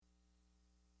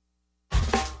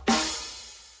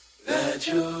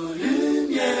Radio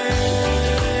Lumière.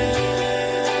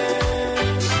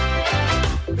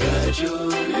 Radio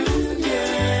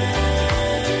Lumière.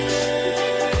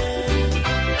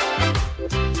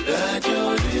 Radio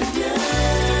Lumière.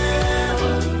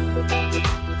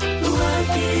 Toi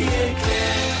qui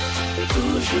éclaire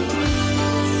toujours.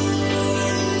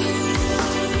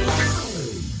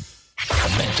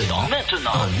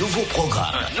 Maintenant, un nouveau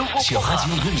programme sur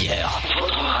Radio Lumière.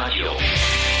 Votre radio.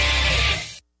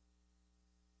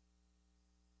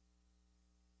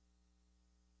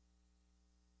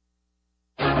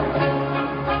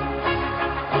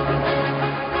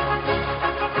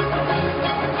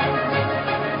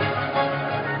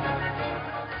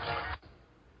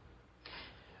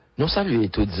 Nous saluons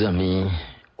tous les amis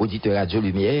auditeurs Radio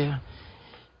Lumière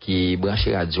qui branchent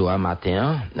radio à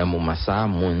matin, dans mon massa,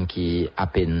 monde qui à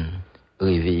peine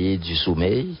réveillé du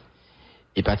sommeil.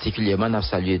 Et particulièrement, nous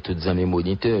saluons tous les amis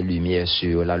moniteurs Lumière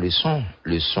sur la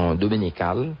leçon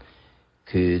dominicale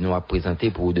que nous avons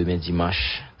présentée pour demain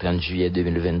dimanche 30 juillet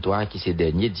 2023, qui c'est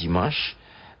dernier dimanche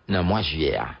dans le mois de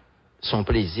juillet. Son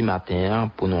plaisir matin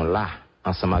pour nous là,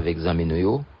 ensemble avec les amis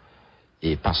nous,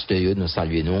 et pasteur nous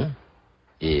saluons,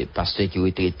 et pasteur qui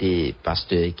retraité,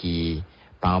 pasteur qui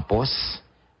pas en poste,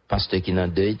 pasteur qui est en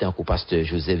deuil, tant que pasteur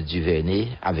Joseph Duvernay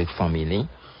avec famille,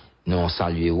 nous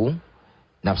saluons.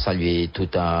 Nous saluons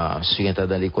tout en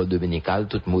surintendant l'école dominicale,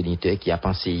 tout moniteur qui a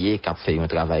enseigné, qui a fait un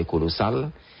travail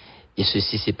colossal. Et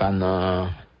ceci, c'est pas dans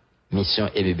mission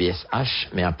MBSH,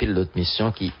 mais en pile d'autres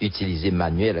missions qui utilisent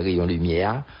manuel rayon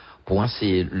lumière pour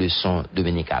enseigner leçon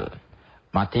dominicale.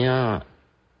 Matin,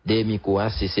 des micros,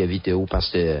 c'est serviteur ou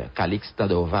pasteur Calix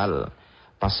Tadorval,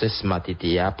 pasteur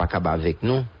Smatétéa, pas capable avec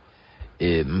nous.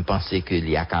 Et je pense que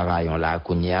les Akavaillons là,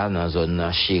 qu'on y a dans la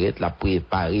zone Chirette, la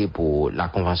préparé pour la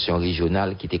convention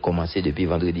régionale qui était commencée depuis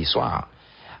vendredi soir.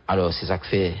 Alors, c'est ça que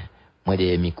fait, moi,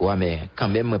 des micros, mais quand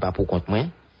même, moi, pas pour compte moi.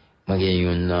 Moi, j'ai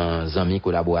une amie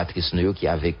collaboratrice qui est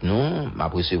avec nous. Ma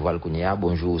recevoir le Kounia.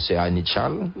 Bonjour, sœur Annie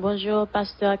Charles. Bonjour,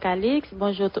 pasteur Calix.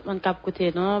 Bonjour, tout le monde qui a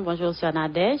côté nous. Bonjour, sœur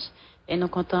Nadège. Et nous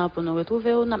comptons pour nous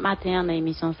retrouver au matin dans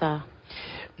l'émission ça.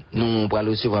 Nous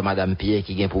allons recevoir Madame Pierre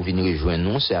qui vient pour venir rejoindre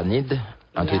nous, c'est Anid.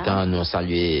 Entre-temps, nous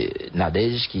saluons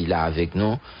Nadège qui est là avec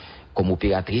nous comme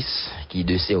opératrice, qui est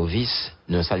de service.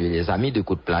 Nous saluons les amis de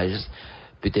Côte-Plage.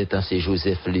 Peut-être c'est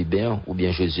Joseph Lebert ou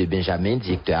bien Josué Benjamin,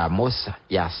 directeur Amos.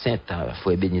 Il y a Sainte,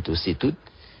 Frère Benito, c'est tout.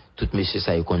 Tout monsieur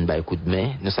ça y compte coup de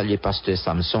main. Nous saluons pasteur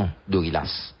Samson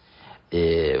Dorilas.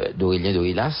 Dorélien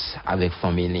Dorilas avec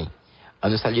famille.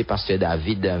 Nous saluons pasteur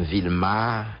David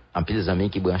Villemar, en plus des amis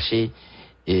qui branchaient.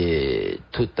 Et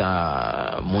tout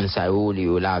un monde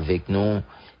là avec nous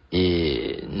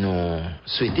et nous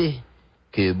souhaiter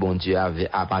que bon Dieu a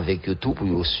avec eux tout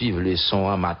pour suivre le son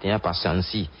en matin parce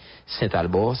que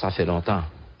Saint-Albert ça fait longtemps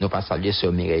nous pas saluer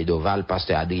sur Mireille Doval,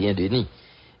 pasteur Adrien Denis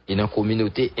et dans la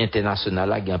communauté internationale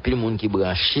là il y a plein de monde qui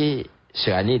branché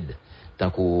sur Anid tant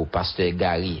que pasteur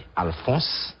Gary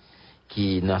Alphonse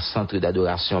qui est dans le centre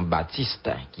d'adoration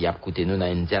Baptiste qui a côté nous dans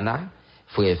Indiana.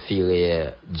 Frère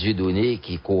Firé Dieudonné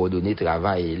qui coordonne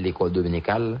travail l'école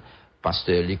dominicale,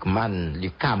 pasteur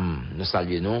Lucam, nous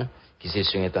saluons, qui c'est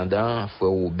surintendant, frère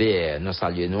Robert, nous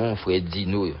saluons, frère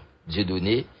Dino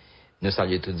Dieudonné, nous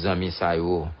saluons tous les amis ça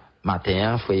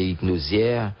matin, frère Eric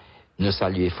Nozière, nous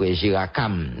saluons frère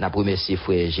Giracam, nous remercions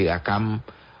frère Giracam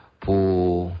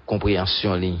pour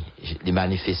compréhension les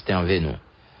manifester envers nous.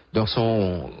 Donc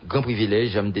son grand privilège,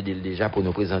 j'aime te dire déjà pour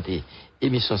nous présenter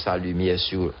émission sa lumière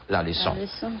sur la leçon.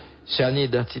 Sur année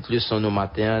dans titre leçon nos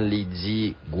matin, il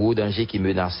dit gros danger qui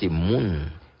menace monde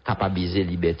capabiliser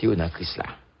liberté dans Christ là.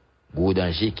 Gros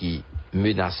danger qui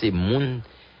menace monde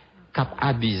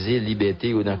capabiliser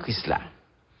liberté dans Christ là.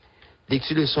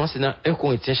 Lecture leçon c'est dans 1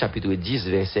 Corinthiens chapitre 10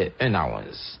 verset 1 à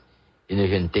 11. Et nous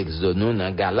avons un texte de nous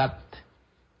dans Galates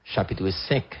chapitre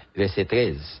 5 verset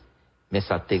 13. Mais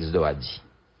ça texte doit dire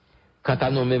quant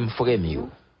à nous-mêmes frères mieux,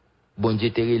 bon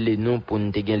Dieu te relé nous pour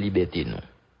nous te gagner liberté nous.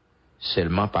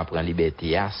 Seulement pas prendre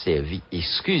liberté à servir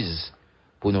excuse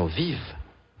pour nous vivre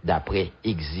d'après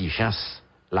exigence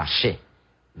la chair.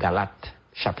 Galates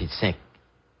chapitre 5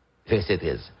 verset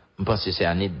 13. Je pense que c'est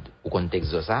un au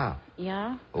contexte de ça.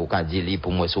 Yeah. Au cas dit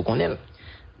pour moi ce qu'on est.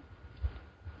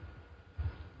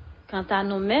 Quant à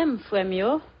nous-mêmes frères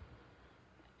mieux,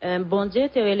 bon Dieu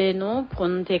te relé nous pour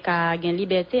nous te gagner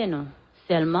liberté nous.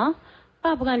 Seulement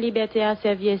pas prendre liberté à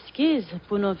servir excuse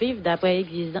pour nous vivre d'après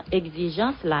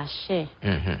exigence la chair.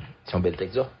 C'est un bel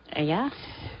texte. Yeah.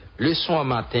 Leçon à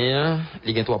matin,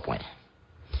 il y a 3 points.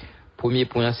 Premier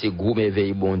point, c'est gros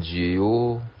merveille bon Dieu,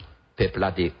 peuple a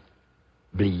été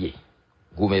oublié.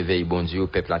 Gros merveille bon Dieu,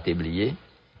 peuple a été oublié.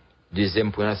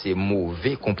 Deuxième point, c'est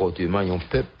mauvais comportement, un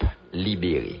peuple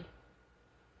libéré.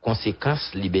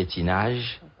 Conséquence,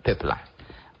 libertinage, peuple là.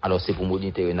 Alors c'est pour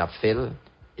monitorer n'a fait,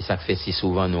 et ça fait si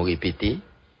souvent nous répéter,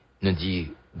 nous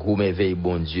dit, gros merveille,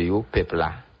 bon Dieu, yo, peuple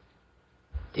là.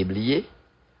 T'es oublié?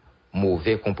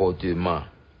 Mauvais comportement,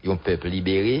 yon peuple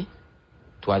libéré.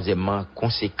 Troisièmement,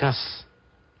 conséquence,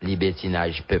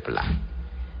 libertinage, peuple là.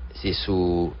 C'est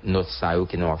sous notre saillot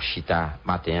qui nous a chita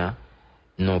matin,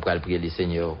 nous allons prier le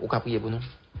Seigneur. Ou qu'à prier pour nous?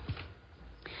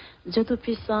 Dieu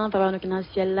Tout-Puissant, Papa nous qui est dans le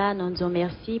ciel là, nous disons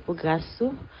merci pour grâce.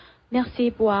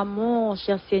 Merci pour amour,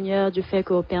 cher Seigneur, du fait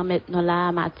que vous permettez nous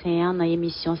là matin dans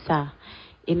l'émission ça.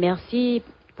 Et merci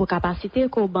pour capacité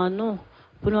qu'on nous,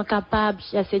 pour nous capables,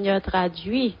 cher Seigneur,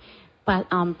 traduire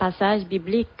un passage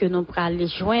biblique que nous pourrons aller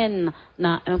joindre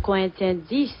dans 1 Corinthiens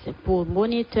 10 pour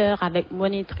moniteur avec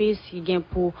monitrice qui vient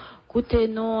pour écouter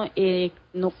nous et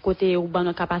nos côtés ou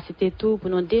nos capacités tout pour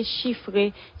nous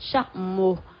déchiffrer chaque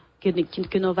mot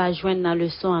que nous va joindre dans le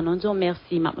son. Nous disons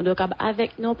merci. Nous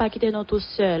avec nous, pas quitter nous tout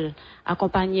seul,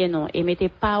 accompagner nous et mettez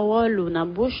parole dans la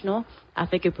bouche nous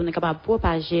afin que pour nous capables de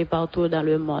propager partout dans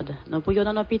le monde. Nous prions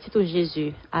dans nos petits tout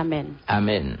Jésus. Amen.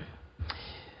 Amen.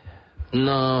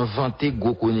 Dans vanter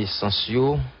gros connaissance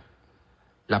yo,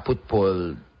 l'apôtre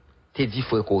Paul te dit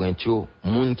frère Corinthiens,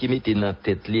 moun qui mette dans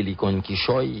tête li kon qui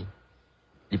choy,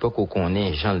 li pas qu'on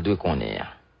connaît, Jean le 2 connaît.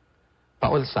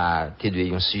 Parole ça te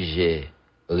doit un sujet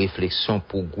réflexion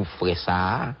pour groupe frère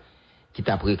ça qui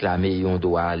t'a réclamé un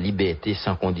droit liberté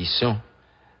sans condition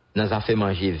dans affaire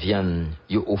manger viande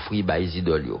yo offri ba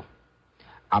idole yo.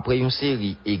 Après une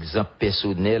série exemple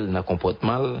personnel dans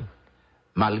comportement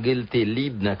malgré le t'es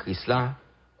libre dans Christ là,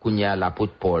 kounya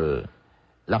l'apôtre Paul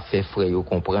l'a fait frère yo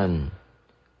comprendre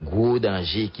gros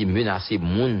danger qui menace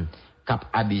moun cap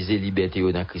abuser liberté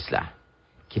yo dans Christ là,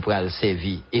 qui pral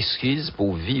servir excuse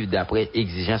pour vivre d'après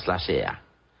exigence la chair.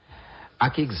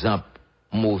 Ak exemple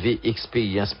mauvais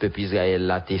expérience peuple Israël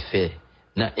là t'es fait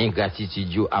dans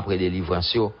ingratitude yo après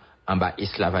délivrance yo en bas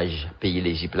esclavage pays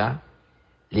l'Égypte là,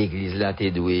 l'église là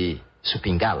t'es doué sous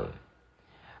pingal.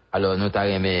 Alors nous t'a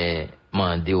remet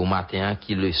mandé au matin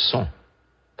qui leçon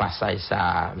passage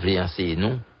ça vle enseigner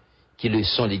nous, qui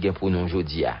leçon li gen pour nous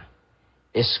aujourd'hui.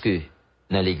 Est-ce que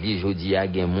dans l'église aujourd'hui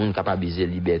a gen monde capable de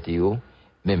liberté yo,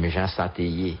 même Jean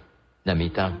Sateye dans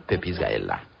mi-temps peuple Israël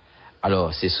là.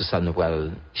 Alors c'est sur ça nous va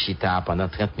chita pendant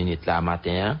 30 minutes là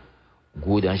matin,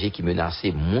 gros danger qui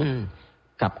menaçait monde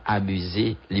cap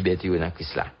abuser liberté yo dans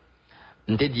Christ là.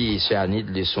 On te dit sur Anid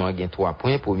leçon a gen 3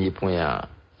 points. Premier point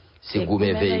c'est gros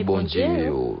merveille bon Dieu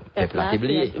peuple a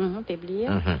oublié.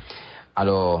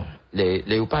 Alors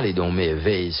les vous parlez d'un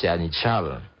merveille c'est Anid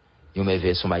Charles. Une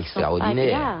merveille sont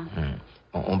extraordinaire.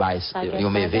 On va une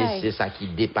merveille c'est ça qui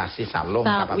dépasse ça l'homme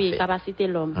capable oui, faire. capacité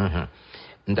l'homme.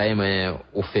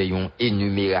 On fait une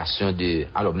énumération de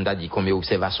alors on t'a dit combien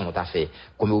d'observations on t'a fait,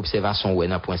 combien d'observations ouais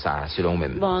dans point ça selon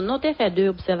même. Bon, nous t'ai fait 2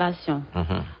 observations.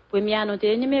 Première nous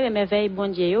t'ai énuméré merveille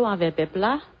bon Dieu envers peuple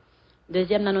là.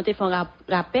 Deuxième nous t'ai fait un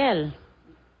rappel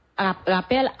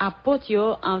apôtre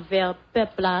yo envers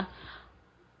peuple là,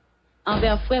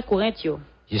 envers frère Corinthiens.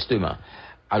 Justement.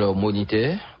 Alors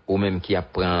moniteur ou même qui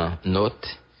apprend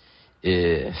note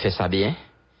fait ça bien.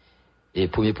 Et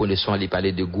premier point de son, il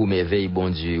parlait de goût merveille bon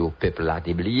Dieu au peuple là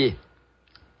oublié.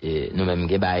 Et nous même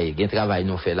gen travail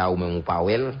nous fait là ou même ou pas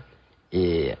well.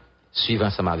 Et suivant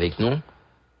ensemble avec nous,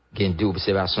 gen 2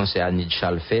 observations c'est Anid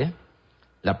Charles fait.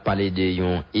 L'a parlé de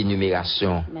une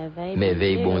énumération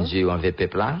merveille bon Dieu envers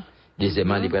peuple là.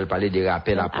 Deuxièmement, il va parler de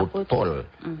rappel apôtre Paul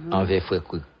envers frère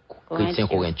chrétien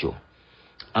Corinthiens.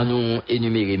 En nous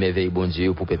énumérer merveille bon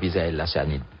Dieu pour peuple Israël là c'est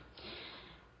Anid.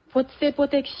 Pour ces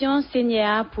protections,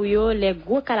 Seigneur, pour yo, les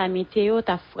gros calamités yo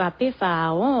t'a frappé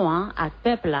Pharaon à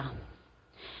peuple là.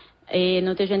 Et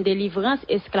nous te jeune délivrance,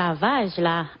 esclavage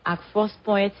là, à force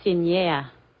pour être Seigneur.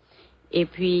 Et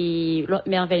puis, l'autre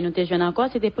merveille nous te jeune encore,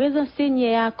 c'était présent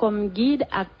Seigneur comme guide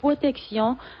à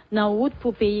protection dans route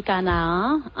pour pays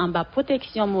Canaan, en bas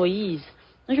protection Moïse.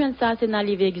 Nous jeune ça, c'est dans le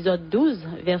livre Exode 12,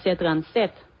 verset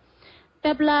 37.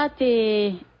 Peuple là,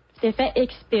 t'es fait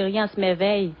expérience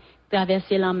merveille.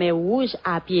 Traverser la mer Rouge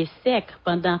à pied sec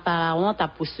pendant Pharaon t'a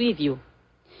poursuivi.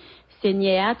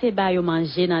 Seigneur te ba yo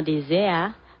manger dans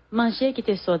désert, manger qui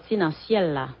te sorti dans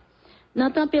ciel là.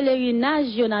 Dans ton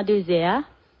pèlerinage yo dans désert,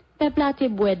 peuple a te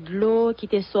boit de l'eau qui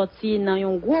te sorti dans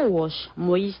un gros roche.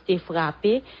 Moïse te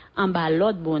frappé en bas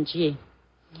l'autre bon Dieu.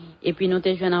 Et puis nous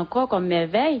te joindre encore comme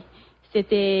merveille,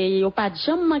 c'était yo pas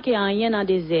jamais manqué rien dans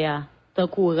désert. Tant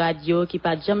que radio qui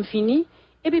pas jamais fini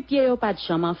et puis pied yo pas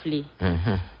jamais enflé.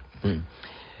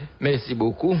 Merci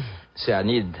beaucoup, c'est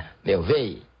Anid.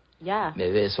 Merveille. Yeah.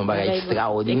 Merveille, son bagage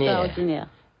extraordinaire.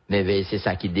 Merveille, c'est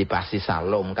ça qui dépasse ça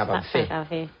l'homme capable de faire.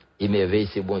 Et merveille,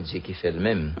 c'est bon Dieu qui fait le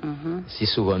même. Si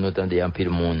souvent nous entendons un peu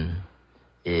le monde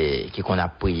et qu'on a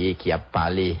prié, qui a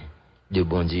parlé de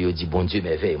bon Dieu, il dit bon Dieu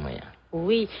merveille moi.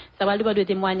 Oui, ça va demander de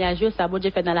témoignages, ça bon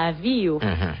Dieu fait dans la vie,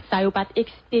 ça n'a pas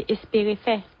espéré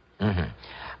faire.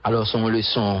 Alors son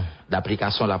leçon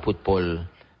d'application l'apôtre Paul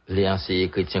les enseigné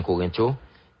chrétiens corinthiens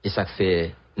et ça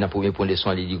fait dans premier point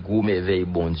leçon il dit gros merveille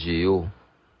bon Dieu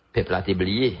peuple a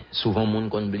oublié souvent monde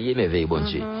qu'on oublié merveille bon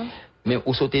Dieu mais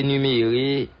où sont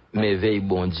énuméré merveille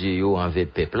bon Dieu envers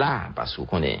peuple là parce qu'on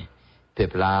connaît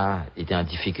peuple là était en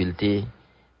difficulté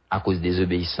à cause des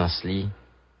obéissances li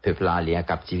peuple là allé en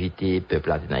captivité peuple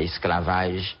là dans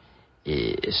esclavage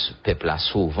et peuple là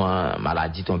souvent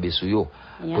maladie tombée sur eux.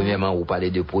 Premièrement vous parlez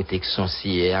de protection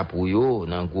CIA pour eux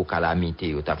dans gros calamité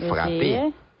yo t'a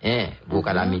frappé gros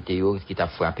calamité yo qui t'a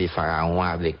frappé pharaon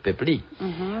avec peuple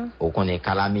on connaît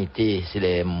calamité c'est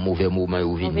les mauvais moments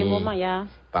où venir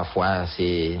parfois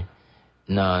c'est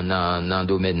dans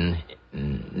domaine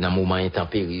dans moment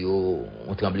intempéré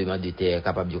un tremblement de terre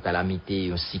capable de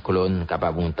calamité un cyclone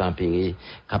capable de tempérer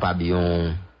capable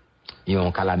de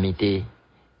calamité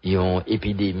une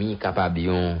épidémie capable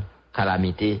de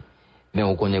calamité mais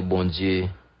on connaît bon Dieu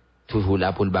toujours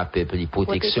là pour le bas peuple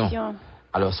protection.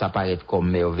 Alors ça paraît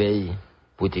comme merveille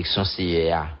protection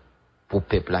c'est pour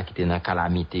peuple là qui était dans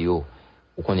calamité yo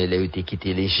on connaît les qui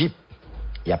quitté l'Égypte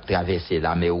il a traversé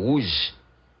la mer Rouge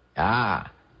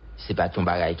c'est pas ton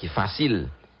bagage qui facile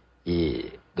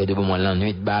et de moment la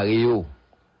nuit barré yo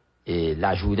et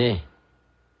la journée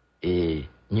et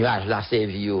nuage la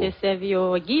servi yo c'est servi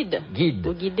au guide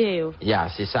pour guider yo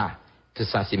c'est ça tout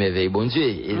ça c'est merveille bon Dieu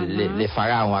et les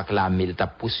pharaons acclamé il t'a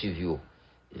poursuivi yo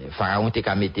pharaon t'a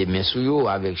qu'à mettre main sur yo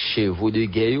avec chevaux de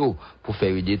guerre yo pour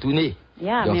faire détourner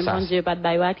donc mais ça, bon Dieu pas de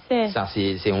bail accès ça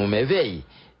c'est une merveille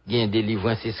gain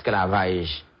délivrance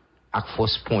esclavage avec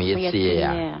force point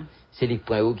c'est les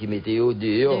points qui mettaient yo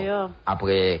dehors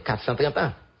après 430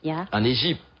 ans en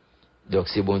Égypte donc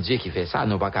c'est bon Dieu qui fait ça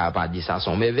non pas dire ça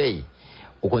son merveille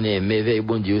on connaît merveille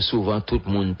bon Dieu souvent tout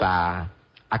le monde pas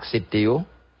accepté yo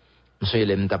monsieur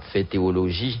il t'a fait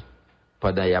théologie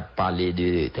pendant il a parlé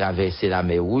de traverser la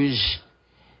mer Rouge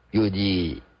il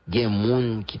dit gen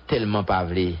monde qui tellement pas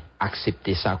veut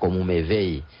accepter ça comme une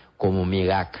merveille comme un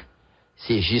miracle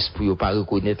c'est juste pour pas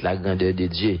reconnaître la grandeur de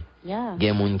Dieu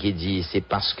gen monde qui dit c'est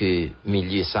parce que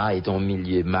milieu ça est un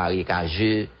milieu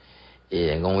marécageux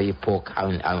et à une époque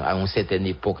à une certaine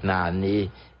époque dans l'année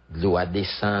l'eau a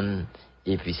descendre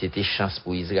et puis c'était chance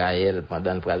pour Israël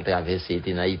pendant le traverser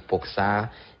était dans l'époque ça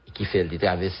qui fait le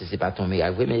traverser c'est pas ton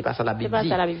miracle mais pas ça la Bible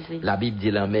dit la Bible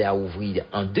dit la mer a ouvert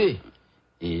en deux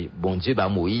et bon Dieu bah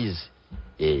Moïse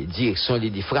et direction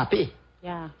il dit frapper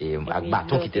et avec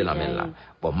bâton qui était la main là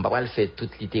bon on va pas le faire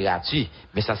toute littérature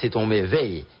mais ça c'est ton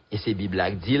merveille et c'est Bible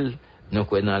là dit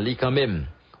donc dans lit quand même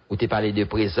où tu parlé de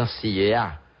présence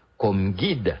CIA comme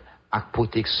guide avec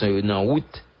protection dans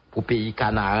route pour pays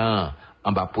Canaan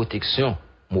en bas protection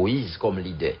Moïse comme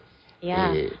leader.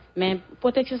 Mais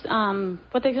protection ça me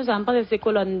parle c'est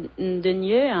colonne de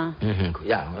Dieu.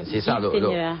 C'est ça là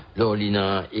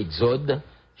dans Exode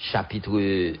chapitre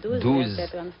 12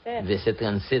 verset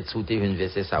 37 sous tes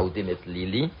verset ça où te mettre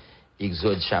Lili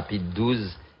Exode chapitre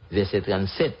 12 verset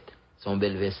 37 son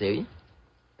bel verset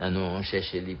nous on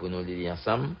cherche lui pour nous lire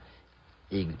ensemble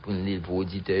et pour nous lire pour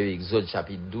auditeur Exode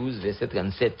chapitre 12 verset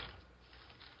 37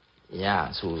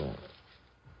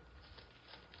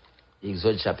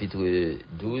 Exode chapitre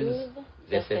 12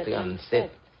 verset 37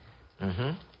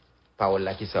 parole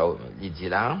là qui ça il dit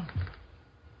là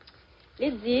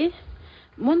il dit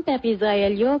mon peuple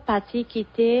Israël yo parti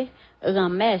quitter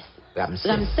Ramsès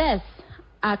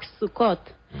ak Sukot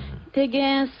te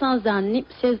gen 100 ans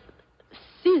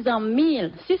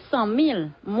 600 000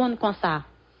 monde comme ça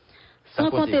sans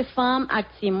compter femmes ak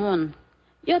ti monde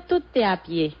yo tout te à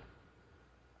pied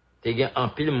te gen en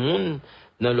pile monde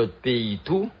dans l'autre pays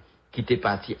tout qui était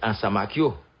parti ensemble avec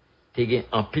yo te gen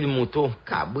en pile mouton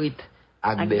cabrit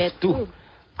ak bête tout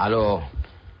alors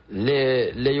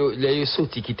les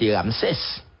sorti qui était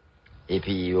Ramsès et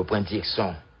puis au prend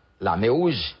direction la mer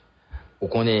Rouge on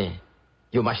connaît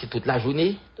yo marché toute la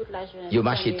journée yo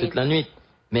marché toute la nuit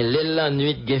mais la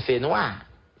nuit gen fait noir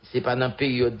c'est pas dans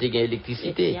période de gain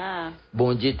électricité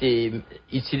bon Dieu t'es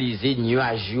utilisé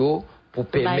nuage yo pour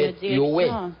permettre yo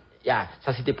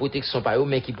ça c'était protection par eux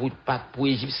mais qui pas pour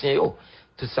égyptiens yo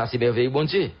tout ça c'est merveilleux bon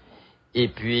Dieu et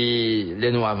puis les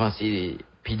nous avancer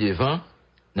puis devant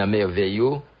dans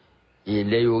merveilleux et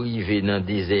les arrivé dans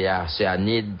désert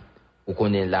cyanide on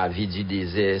connaît la vie du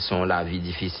désert sont la vie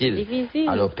difficile.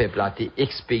 Alors peuple a été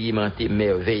expérimenté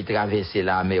merveille traverser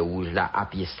la mer Rouge là à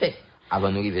pied sec avant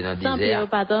nous arriver dans le Sans désert. pied,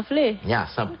 pas t'enfler.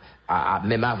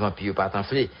 Même avant puis pas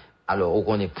t'enfler. Alors on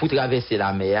connaît pour traverser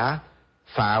la mer,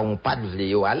 Pharaon pas de vle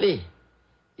yo aller.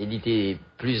 Il était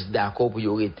plus d'accord pour y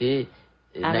arrêter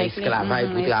dans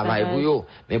l'esclavage pour travailler pour yo.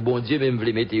 Mais bon Dieu même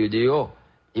voulait mettre yo dehors.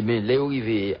 Et bien là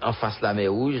arrivé en face de la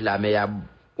mer rouge, la mer a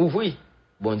ouvert.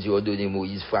 Bon Dieu a donné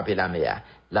Moïse frapper la mer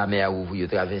a ouvert,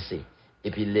 traversé. Et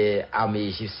puis les armées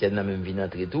égyptiennes n'ont même vu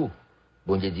entrer tout.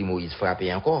 Bon Dieu dit Moïse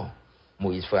frapper encore.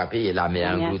 Moïse frappé et la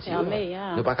mer engloutie.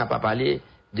 Nous pas capable parler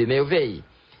de merveille.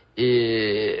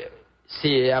 Et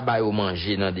c'est à bailler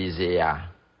manger dans le désert.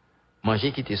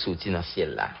 Manger qui était sorti dans le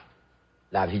ciel là.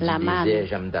 La vie du désert,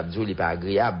 j'aime d'abdou, n'est pas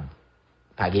agréable.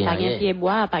 Pas gain pied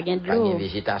bois, pas gain de l'eau. Pas gain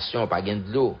végétation, pas gain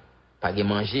de l'eau, pas gain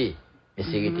manger. Mais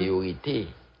c'est rété.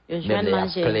 Même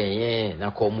les plaignent,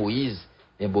 dans comme Moïse,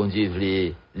 mais bon Dieu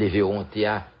voulait lever honte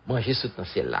à manger sous dans le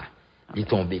ciel là. Il est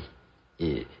tombé.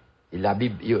 Et la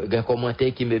Bible, il y a un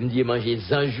commentaire qui me dit manger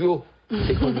zanjo,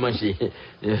 c'est comme manger.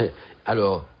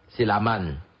 Alors, c'est la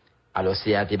manne. Alors,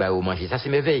 c'est à te manger. Ça, c'est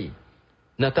merveille.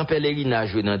 Dans le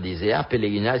pèlerinage dans le désert,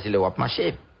 pèlerinage, c'est le wap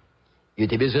marché.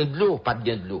 Il y a besoin de l'eau, pas de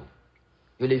gain de l'eau.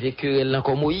 Il y a vécu là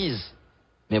comme Moïse.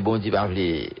 Mais bon Dieu,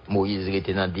 Moïse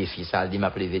était dans le défi, ça, il m'a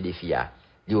appelé le défi.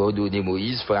 Il a donné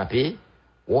Moïse, frapper,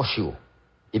 wash you.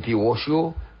 Et puis wash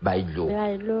you, bail de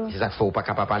l'eau. C'est ça qu'il faut pas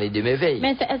capable parler de merveille.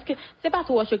 Mais est-ce que c'est pas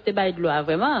trop wash que tu bail de l'eau,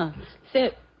 vraiment?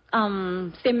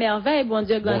 C'est merveille, bon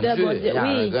Dieu, grandeur, bon Dieu,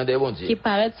 oui, grandeur, bon Dieu, qui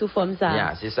paraît sous forme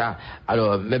ça. C'est ça.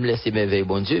 Alors, même laisser merveille,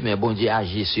 bon Dieu, mais bon Dieu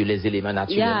agit sur les éléments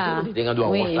naturels. Les gens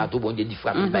doivent voir tout, bon Dieu dit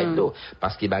frapper bail de l'eau.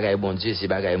 Parce que bagaille, bon Dieu, c'est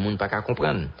bagaille, monde pas qu'à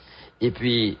comprendre. Et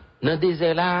puis, dans le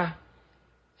désert là,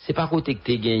 c'est pas côté que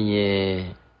tu gagné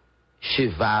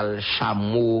cheval,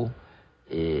 chameau,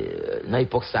 dans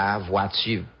l'époque ça,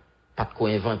 voiture, pas de quoi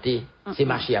inventer, c'est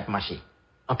marcher, y a marché.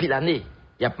 En pile année,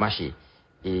 y a marché.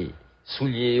 Et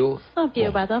souliers yo, sans pied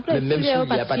pas tant plus, même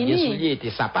souliers, y a pas de souliers, t'es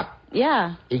sapat.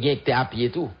 Et gagne que t'es à pied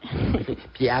tout.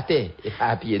 Pied à terre,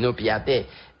 à pied non, pied à terre.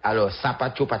 Alors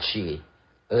sapat yo pas de chiré.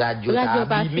 Radio pas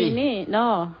abîmé.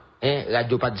 Non.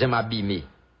 Radio pas jamais abîmé.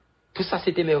 Tout ça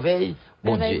c'était merveille,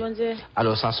 bon Dieu.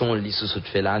 Alors ça sont les sous ce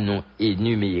fait là non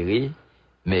énuméré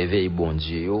merveille bon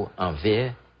Dieu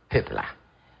envers peuple là.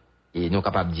 Et nous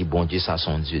capables de dire bon Dieu ça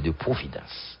son Dieu de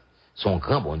providence. Son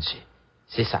grand bon Dieu.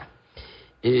 C'est ça.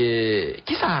 Et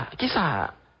qui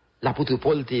ça l'apôtre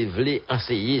Paul te voulait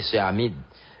enseigner sur Hamid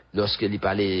lorsque il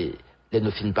parlait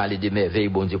nous fin parler de merveille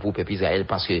bon Dieu pour peuple Israël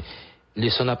parce que le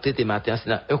son a traité matin c'est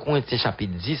dans 1 Corinthiens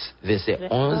chapitre 10 verset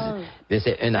 11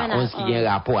 verset 1 à 11 qui a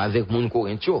un rapport avec mon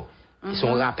Corinthio. Ils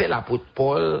sont rappel l'apôtre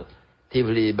Paul te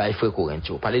voulait bailler frère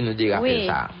Corinthio. Parlez-nous de rappel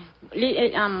ça.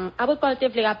 L'apôtre Paul te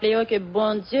voulait rappeler que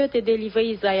bon Dieu t'a délivré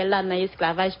Israël là dans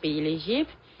l'esclavage pays l'Égypte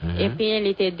et puis il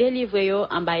était délivré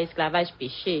en bas esclavage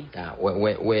péché.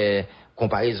 Ouais,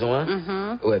 comparaison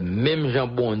hein. Ouais, même Jean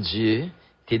bon Dieu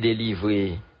t'a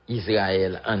délivré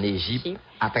Israël en Égypte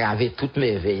à travers toute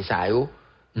merveille ça yo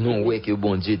nous ouais que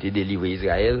bon Dieu t'a délivré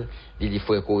Israël il dit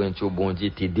frère Corinthio bon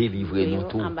Dieu t'a délivré nous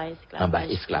tout en bas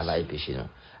esclavage péché non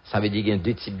ça veut dire qu'il y a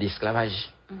deux types d'esclavage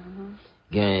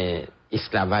il y a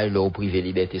esclavage là au privé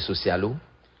liberté sociale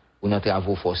ou dans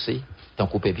travaux forcés tant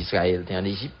que peuple Israël était en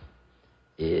Égypte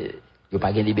et il y a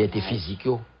pas de liberté physique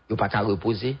il y a pas qu'à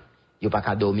reposer il y a pas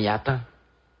qu'à dormir à temps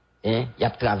il y a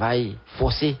travail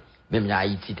forcé même en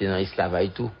Haïti t'es dans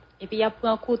l'esclavage tout. Et puis il y a pris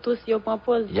un couteau si on prend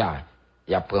pause. Il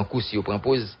y a pris un coup si on prend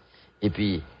pause. Et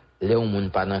puis là où on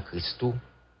pas dans Christ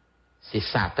c'est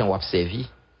Satan qui a servi.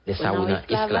 Les ça dans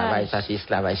esclavage, ça c'est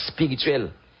esclavage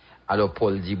spirituel. Alors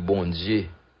Paul dit bon Dieu,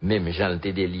 même Jean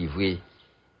t'a délivré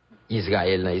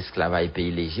Israël dans l'esclavage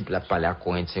pays l'Égypte, là parler à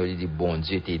Corinthiens, il dit bon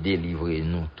Dieu t'a délivré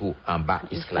nous tout en bas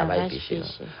esclavage péché.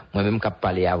 Moi même quand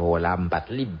parler avant là, me pas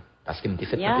libre parce que me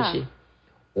fait dans péché.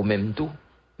 Ou même tout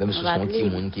même si son petit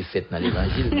monde qui fait dans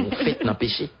l'évangile, on fait dans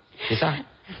péché. C'est ça?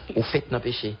 On fait dans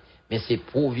péché. Mais c'est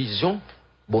provision,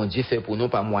 bon Dieu fait pour nous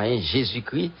par moyen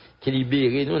Jésus-Christ qui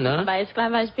libère nous dans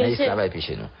l'esclavage péché.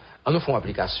 On nous fait une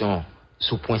application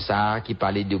sous point ça qui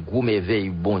parlait de gros merveilles,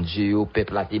 bon Dieu, au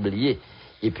peuple a oublié.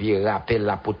 Et puis rappelle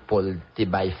l'apôtre Paul, te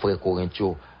bail frère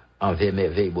Corinthio envers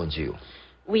merveille, bon Dieu.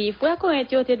 Oui, frère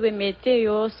Corinthio, te doit mettre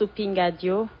yo sous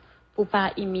pingadio pour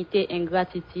pas imiter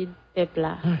ingratitude peuple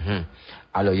là.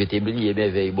 Alors, il était oublié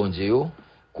merveille, bon Dieu,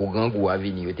 qu'au grand goût à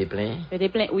venir, il était plein. Il était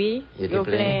plein, oui. Il était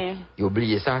plein. Il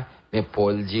oublié ça, mais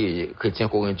Paul dit, chrétien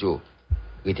Corinthio,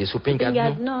 il était sous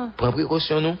pingade, non. Prends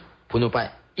précaution, non, pour ne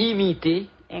pas imiter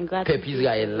peuple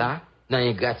Israël là, dans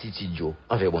ingratitude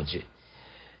envers bon Dieu.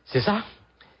 C'est ça?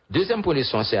 Deuxième point de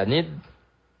son c'est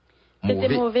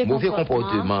mauvais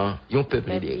comportement, un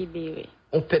peuple libéré.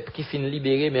 Un peuple qui finit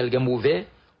libéré, mais il a un mauvais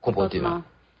comportement.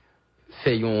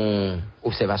 fait une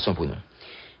observation pour nous.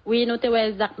 Oui, nous avons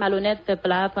exact malhonnête peuple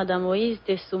là pendant Moïse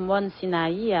était sous mon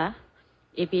Sinaï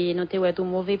et puis nous avons tout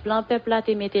mauvais plan peuple là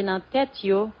te mettait dans tête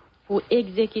yo pour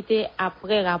exécuter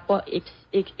après rapport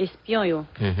espion yo.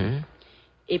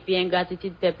 Et puis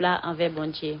ingratitude peuple là envers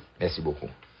bon Dieu. Merci beaucoup.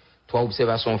 3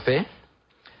 observations faites.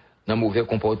 Dans mauvais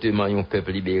comportement un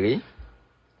peuple libéré.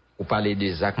 Ou parler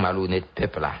des actes malhonnêtes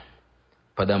peuple là.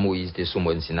 Pendant Moïse était sous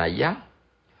mon Sinaï.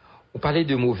 Ou parler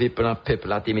de mauvais plan peuple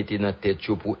là te mettait dans tête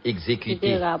yo pour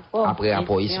exécuter après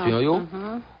rapport espion yo.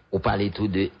 Ou parler tout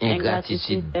de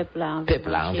ingratitude peuple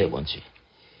là envers bon Dieu.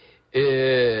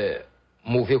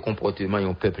 Mauvais comportement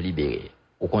un peuple libéré.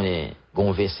 Ou connaît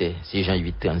bon verset, c'est Jean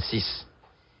 8:36.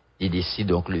 Il décide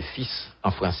donc le Fils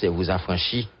en français vous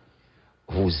affranchit.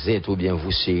 Vous êtes ou bien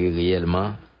vous serez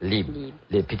réellement libre.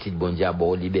 Les petites bon Dieu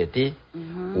bon liberté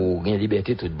ou rien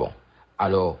liberté tout bon.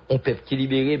 Alors, on peuple qui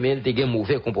libéré, mais il a un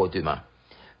mauvais comportement.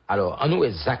 Alors, en nous,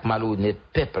 Zach malhonnête,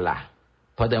 peuple là,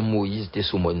 pendant Moïse, était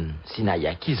sous mon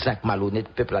Sinaï, qui Zach malhonnête,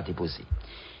 peuple là, t'es posé?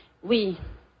 Oui,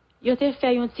 il a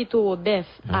fait un petit tour au bœuf,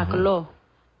 avec l'eau.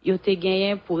 Il a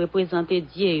gagné pour représenter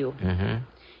Dieu.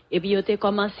 Et puis, il a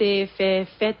commencé à faire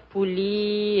fête pour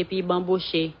lui, et puis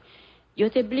bamboucher. Il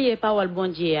a oublié parole bon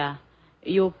Dieu.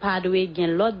 Il a pas doué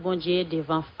gagner l'autre bon Dieu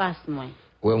devant face, moi.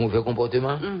 Ouais, mauvais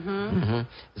comportement.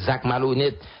 Zach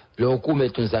malhonnête, le coup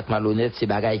met un Zach malhonnête, c'est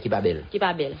bagaille qui pas belle. Qui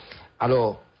pas belle.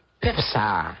 Alors, peuple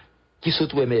ça, qui se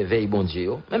trouve merveille bon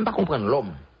Dieu, même pas comprendre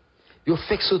l'homme. Il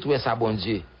fait que se trouve ça bon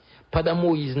Dieu. Pendant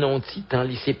Moïse non petit temps,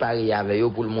 il séparé avec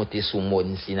eux pour le monter sur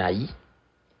Mont Sinaï,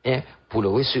 pour le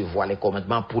recevoir les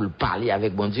commandements, pour le parler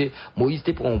avec bon Dieu. Moïse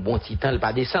était pour un bon petit temps, il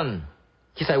pas descendre.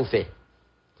 Qui ça vous fait?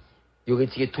 Il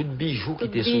retiré tout bijou qui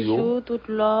était sur eux, tout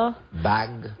l'or,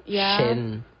 bague,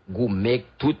 chaîne, gourmet,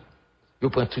 tout. Il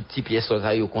prend tout petit pièce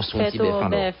ça, il construit un petit bœuf en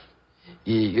l'or.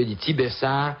 Et il dit petit bœuf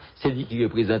ça, c'est lui qui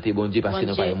représente bon Dieu parce que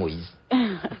non pas Moïse.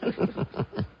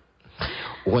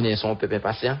 Vous connaissez son peuple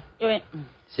impatient? Oui.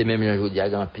 C'est même un jour il y a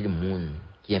grand pile monde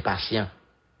qui est impatient.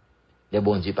 Les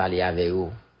bon Dieu parler avec eux.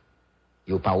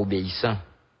 Ils sont pas obéissants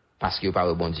parce qu'ils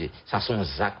pas bon Dieu. Ça sont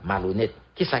actes malhonnêtes.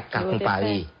 Qui ça qu'a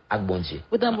comparé avec bon Dieu?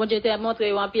 Pourtant bon Dieu t'a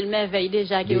montré un pile merveille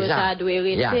déjà que ça doit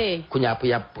rester. Quand il a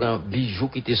pris un bijou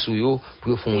qui était sur eux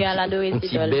pour faire un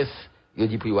petit bœuf, il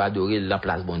dit pour adorer la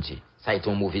place bon Dieu. Ça est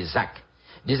un mauvais acte.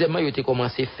 Deuxièmement, il a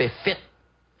commencé à faire fête.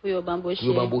 Pour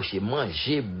bamboucher,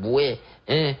 manger, boire,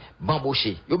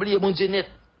 bamboucher. Il a oublié bon Dieu net.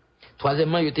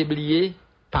 Troisièmement, il a oublié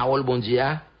parole bon Dieu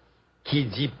qui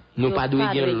dit nous pas doit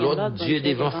gagner l'autre Dieu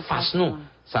devant face nous.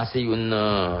 Ça c'est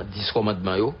un 10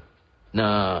 commandements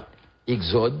dans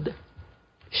Exode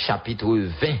chapitre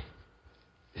 20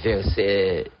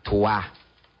 verset 3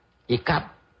 et 4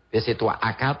 verset 3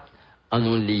 à 4 on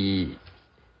nous lit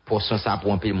portion ça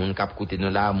pour un peu monde qui côté nous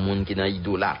là monde qui dans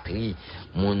idolâtrie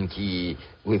monde qui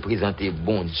représente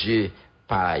bon Dieu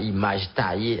par image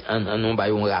taillée on ba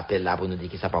un rappel là pour nous dire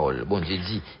que sa parole bon Dieu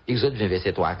dit Exode 20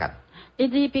 verset 3 à 4. Il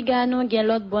dit puis gars nous gain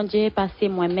l'autre bon Dieu passer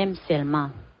moi-même seulement.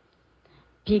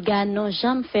 Puis gars non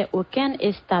jamais fait aucun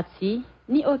statue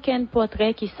ni aucun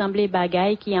portrait qui semblait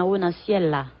bagaille qui en haut dans ciel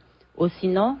là. Ou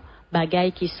sinon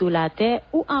bagaille qui sous la terre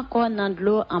ou encore dans de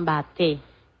l'eau en bas terre.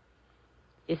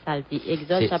 C'est ça le dit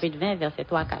Exode chapitre 20 verset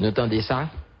 3 à 4. Vous entendez ça?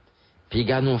 Puis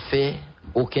gars non fait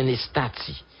aucun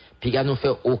statue. Puis gars non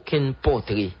fait aucun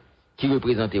portrait qui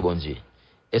représente bon Dieu.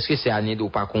 Est-ce que c'est année ou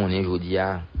pas qu'on est aujourd'hui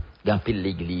dans pile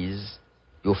l'église?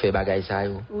 Yo fait bagaille ça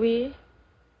yo? Oui.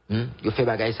 Yo fait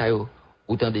bagaille ça yo?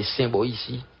 Autant de symboles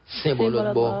ici, symboles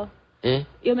l'autre bord.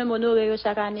 Yo même honoré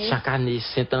chaque année. Chaque année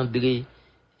Saint-André,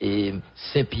 et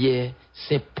Saint-Pierre,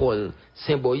 Saint-Paul,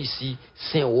 symbole ici,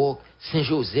 Saint-Roch,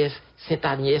 Saint-Joseph,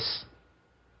 Saint-Agnès.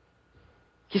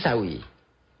 Qui ça oui?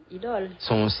 Idole.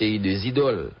 Sont une série de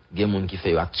idoles. Il y a des gens qui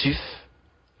fait actif,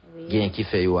 il y a qui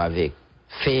fait avec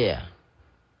fer,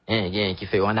 il y a qui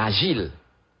fait en agile.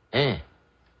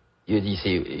 Il dit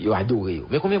c'est yo adoré.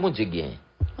 Mais combien de Dieu gagne?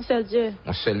 Un seul Dieu.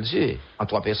 Un seul Dieu, en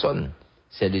 3 personnes.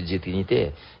 C'est le Dieu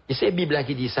trinitaire. Et c'est la Bible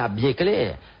qui dit ça bien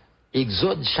clair.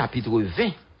 Exode chapitre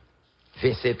 20,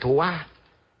 verset 3,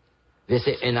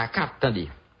 verset 1 à 4. Attendez.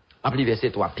 Appelez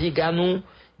verset 3. Puis nous,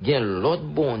 gagne l'autre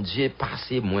bon Dieu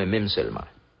passé moi-même seulement.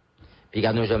 Puis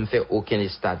nous, je ne fais aucun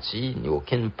statue, ni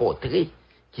aucun portrait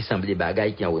qui semble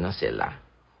bagaille qui en haut dans celle-là.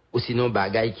 Ou sinon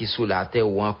bagaille qui sous la terre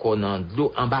ou encore dans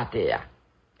l'eau en bas terre.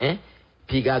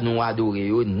 Puis nous adorer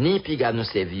ni puis nous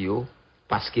servir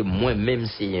parce que moi-même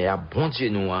c'est un bon Dieu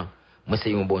nous. Moi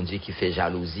c'est un bon Dieu qui fait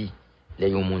jalousie.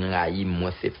 Les gens mon raïm moi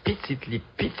fait petite li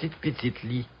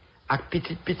avec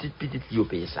petite li au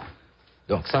pays ça.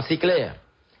 Donc ça c'est clair.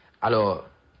 Alors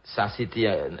ça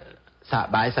c'était ça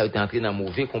a été entré dans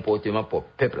mauvais comportement pour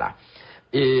peuple là.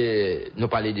 Et nous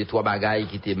parler de trois bagailles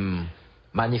qui étaient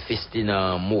manifestées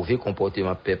dans mauvais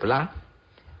comportement peuple là.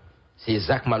 C'est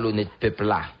Zach malhonnête peuple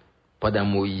là. Pendant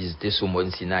Moïse était sur Mont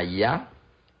Sinaï,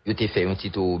 il était fait un petit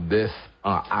bœuf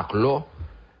en aclo,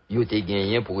 il était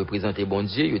gagné pour représenter bon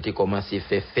Dieu, il était commencé à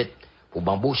faire fête pour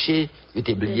bamboucher, il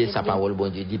était oublié sa parole bon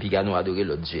Dieu dit puis nous adorer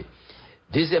l'autre Dieu.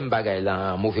 Deuxième bagaille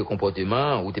là, mauvais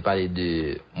comportement, où tu parlais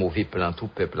de mauvais plan tout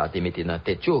peuple là, tu mettais dans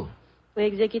tête yo. Pour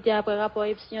exécuter après rapport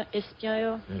espion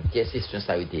yo. Qu'est-ce que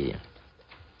ça a été?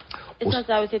 Et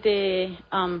ça c'était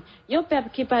un peuple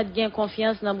qui pas de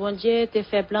confiance dans bon Dieu, te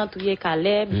fait plan touyer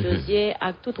Caleb, Josué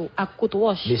ak tout ak coup de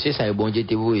roche. Mais c'est ça bon Dieu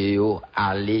te voye yo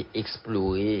aller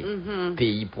explorer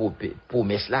pays pour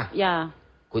promesse là. Yeah.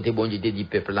 Côté bon Dieu te dit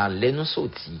peuple là, les nous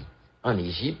sorti en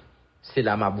Égypte, c'est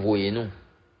là m'a voye nous.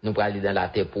 Nous pour aller dans la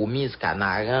terre promise,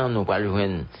 Canaan, nous pour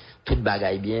joindre toute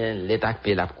bagaille bien, l'état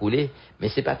qui l'a couler, mais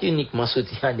c'est pas uniquement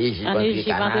sorti en Égypte entre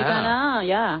Canaan.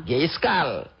 Yeah. Il y a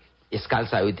escale. Escale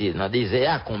ça a été dans le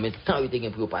désert, combien de temps il a été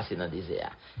pour passer dans le désert?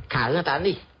 40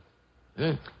 années.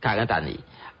 40 années.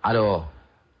 Alors,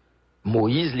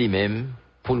 Moïse lui-même,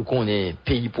 pour le connaître,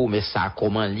 pays pour mais ça,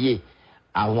 comment lié,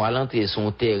 avant l'entrée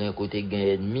son terrain côté gain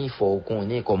ennemi, il faut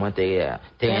connaître comment terrain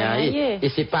est. Et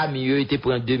c'est pas mieux, il te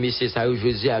prend 2 messieurs, ça a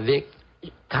Josué avec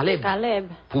Caleb.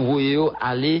 Pour vous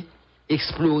aller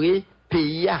explorer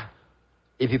pays.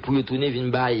 Et puis pour retourner,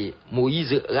 venir bailler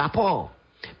Moïse rapport.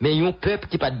 Mais un peuple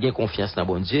qui pas de bien confiance dans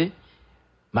bon Dieu,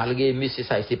 malgré monsieur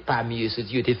ça c'est pas mieux ce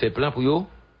Dieu était fait plan pour yo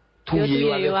tout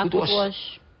yo avec tout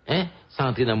roche. Ça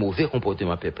entrer dans mauvais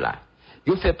comportement peuple là.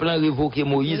 Yo fait plan révoquer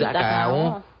Moïse à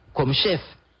Aaron comme chef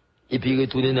et puis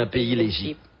retourner dans le pays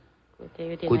l'Égypte.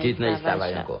 Côté dans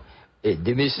l'esclavage encore. Et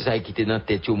de monsieur ça qui était dans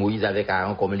tête Moïse avec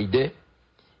Aaron comme leader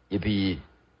et puis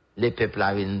les peuples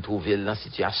là viennent trouver dans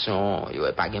situation, il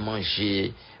pas gain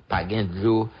manger, pas gain de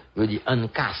l'eau, il dit on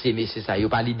casse mais c'est ça, il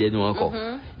pas l'idée nous encore.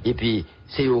 Et puis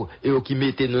c'est eux qui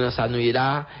mettaient nous dans ça nous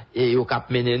là et eux cap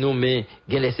mener nous mais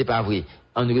gain c'est pas vrai.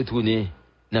 On retourner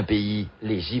dans le pays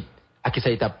l'Égypte. À qui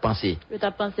ça t'a pensé? Tu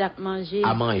t'as pensé à manger.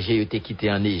 À manger, tu t'es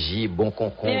quitté en Égypte, bon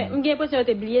concombre. Mais j'ai l'impression que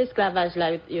tu as oublié l'esclavage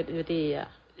là,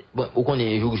 bon, vous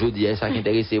connaissez jour aujourd'hui ça qui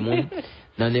intéresse monde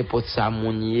dans n'importe ça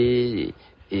monier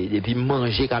et puis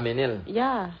manger camenel.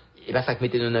 Et pas ça que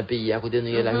mettez nous dans le pays à côté de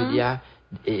nous là je dis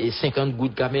et 50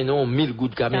 gouttes camenon, 1000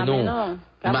 gouttes camenon.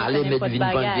 M'aller mettre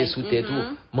vin pande sous tête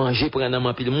tout, manger prendre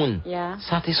dans pile monde.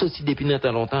 Ça t'est sorti depuis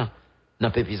longtemps dans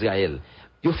le peuple Israël.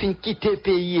 Yo fin quitter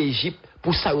pays Égypte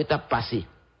pour ça où t'a passé.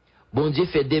 Bon Dieu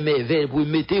fait des merveilles pour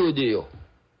mettre au dehors.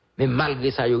 Mais malgré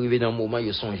ça, yo arrivé dans un moment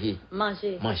yo songé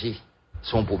manger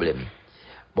son problème.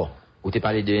 Bon, vous t'ai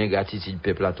parlé de ingratitude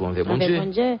peuple là tout envers bon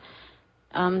Dieu.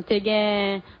 Te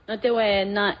gen non te ouais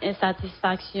nan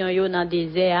insatisfaction yo dans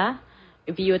désert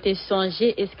et puis yo te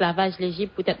songé esclavage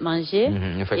l'Égypte pour être manger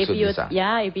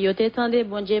et puis yo te tendé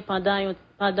bon Dieu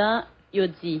pendant yo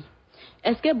dit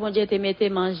est-ce que bon Dieu te mette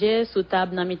manger sous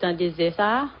table dans mi-temps désert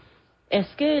ça?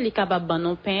 Est-ce que li capable ban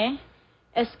non pain?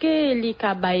 Est-ce que li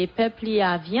capable peuple li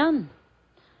a viande?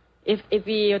 Et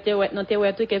puis yo te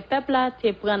ouais tout que peuple là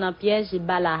te prend en piège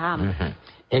Balaam.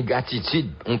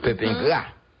 Ingratitude, on peuple ingrat.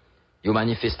 Yo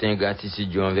manifeste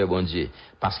ingratitude envers bon Dieu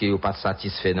parce que yo pas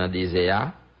satisfait dans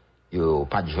désert, yo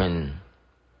pas de joindre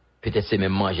peut-être c'est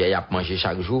même manger, y a manger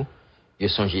chaque jour, yo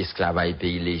songe esclavage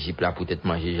pays l'Égypte là peut-être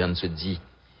manger Jean se dit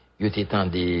yo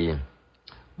t'étendé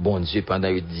bon Dieu pendant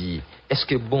yo dit est-ce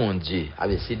que bon Dieu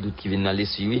avec ces doutes qui viennent dans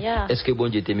l'esprit est-ce que bon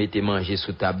Dieu te mette manger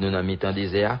sous table nous dans mi-temps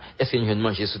désert est-ce que nous venons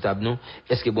manger sous table nous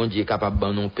est-ce que bon Dieu est capable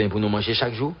de nous pain pour nous manger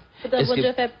chaque jour est-ce que bon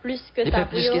Dieu fait plus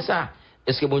que ça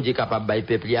est-ce que bon Dieu est capable de bailler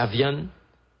peuple à viande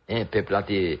peuple là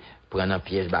te prendre un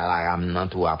piège Balaam nan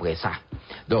tout après ça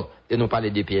donc et nous parler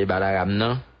de piège Balaam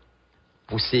nan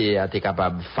pousser à être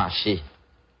capable fâcher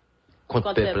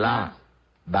contre peuple là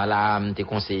Balaam te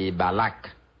conseillé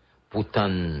Balak pour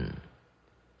tendre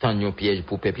un piège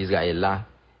pour peuple Israël là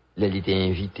il était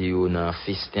invité dans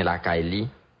festin la Kaili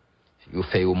il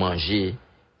fait manger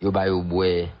il ba yo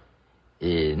boire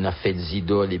et dans fête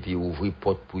zidole et puis ouvrir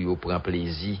porte pour yo prendre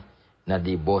plaisir dans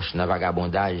débauche dans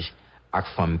vagabondage avec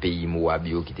femme pays Moab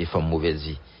yo qui était femme mauvaise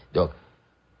vie donc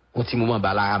un petit moment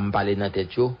Balaam parler dans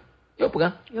tête yo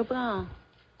prend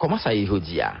comment ça y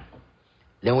jodi a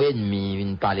les ennemis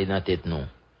viennent parler dans tête non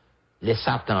les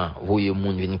Satan voyez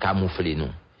monde viennent camoufler nous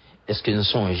est-ce que nous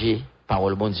songer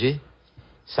parole bon Dieu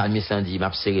Salmiste dit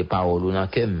m'a serré parole dans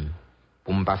cœur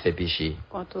pour me pas faire pécher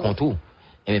contre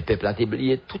et mes peuple a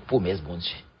oublié toute promesse bon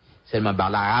Dieu seulement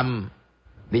Balaam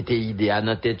mettez idée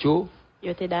dans tête yo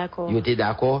était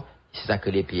d'accord c'est ça que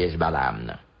les pièges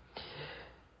Balaam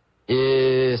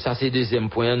et ça c'est deuxième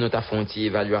point nous t'a fait une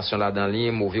évaluation là dans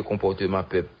les mauvais comportement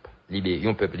peuple libéré,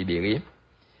 un peuple libéré.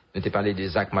 Nous t'ai parlé de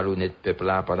Zach malhonnête peuple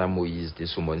là pendant Moïse de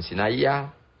sous Mont Sinaï.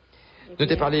 Nous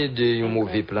t'ai parlé de un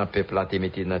mauvais plan peuple là t'es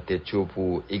metté dans tête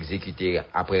pour exécuter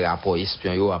après rapport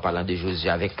espion en parlant de Josué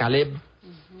avec Caleb.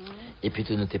 Et puis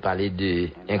nous t'ai parlé de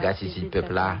ingratitude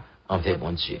peuple là envers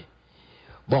bon Dieu.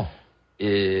 Bon,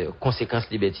 conséquences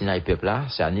libertinage peuple là,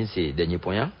 c'est le dernier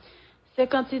point. C'est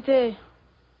quantité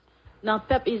dans le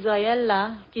peuple Israël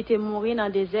là qui était mort dans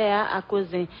le désert à cause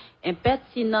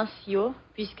d'impertinence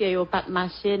puisque yo pas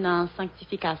marché dans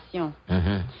sanctification.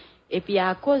 Et puis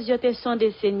à cause de son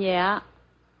des seigneurs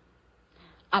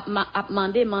a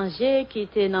demandé manger qui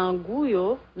était dans goût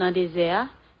yo dans le désert,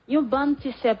 un bon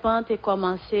petit serpent a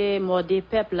commencé mordre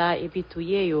peuple là et puis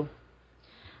tuer yo.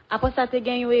 Après ça te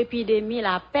gagne une épidémie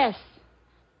la peste,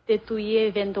 te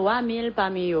tué 23 000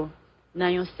 parmi yo. Dans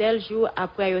un seul jour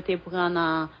après yo te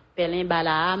prendre Pelin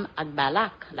Balaam ak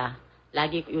Balak là.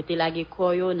 Yo te lage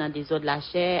koyo dans des eaux de la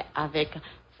chair avec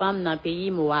femme dans le pays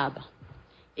Moab.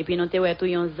 Et puis nous te wè tout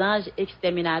yon ange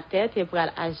exterminateur te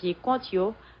pral agir contre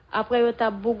yo. Après yo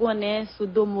ta bougonné sous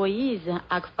dos Moïse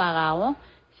ak Pharaon.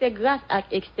 C'est grâce à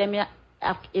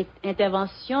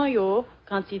intervention yo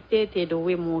quantité te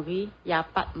doué mourir, y a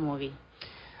pas mourir.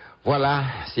 Voilà,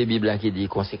 c'est Bible qui dit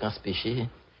conséquence péché.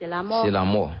 C'est la mort. C'est la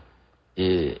mort.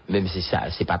 Et même si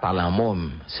ça c'est pas par la mort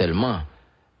seulement,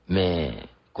 mais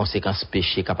conséquence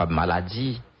péché capable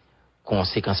maladie,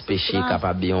 conséquence péché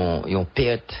capable yon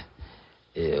perte,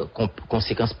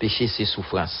 conséquence péché c'est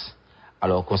souffrance.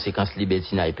 Alors conséquence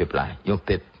libertinage peuple là, yon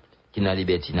peuple qui n'a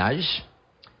libertinage.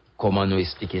 Comment nous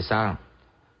expliquer ça?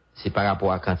 C'est par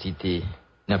rapport à quantité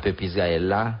dans le peuple Israël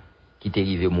là qui est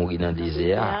arrivé mourir dans le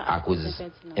désert à cause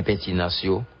d'impertinence,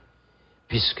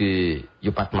 puisque il n'y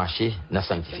a pas de marché dans la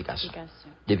sanctification.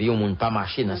 Depuis qu'on n'a pas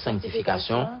marché dans la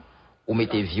sanctification, on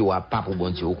mettez vie à pas pour bon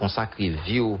Dieu, on consacre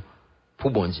vie pour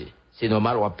bon Dieu. C'est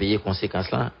normal, on va payer les conséquences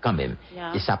là quand même.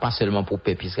 Et ça pas seulement pour le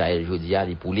peuple Israël, je dis,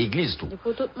 et pour l'église tout.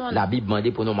 La Bible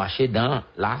demande pour nous marcher dans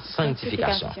la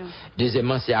sanctification.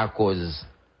 Deuxièmement, c'est à cause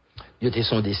de était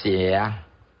son DCR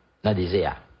dans le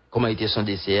désert. Comment était son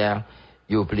DCR?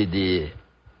 Il a plaidé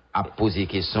à poser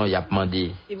question, il a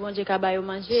demandé si bon Dieu capable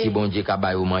manger. Si bon Dieu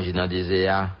capable manger dans le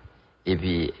désert. Et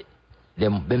puis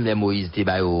même les Moïse te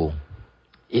ba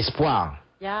espoir.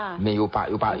 Mais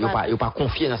il pas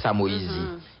confié dans sa Moïse.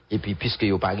 Et puis puisque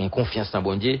il pas confiance dans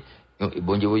bon Dieu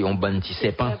il un bon petit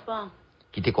serpent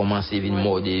qui te commencé à venir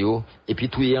mordre yo et puis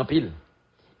tout est en pile.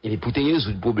 Et puis pour te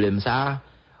résoudre le problème ça,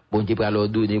 bon Dieu va leur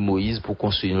donner Moïse pour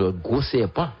construire un gros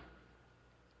serpent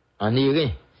en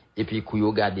airain. Et puis, quand vous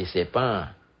regardez ces serpents,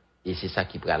 et c'est ça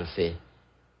qui peut le faire.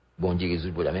 Bon Dieu résout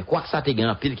le problème. Mais quoi que ça, tu as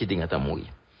un pile qui est mourir.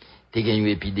 Tu as une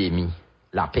épidémie,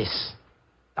 la peste.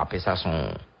 La peste, ça, c'est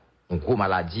une grosse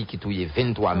maladie qui touille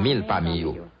 23 000 parmi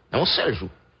eux. Dans un seul jour.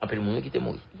 Un peu le monde qui est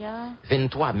mort.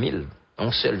 23 000 dans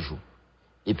un seul jour.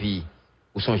 Et puis,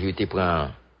 où sont je te prends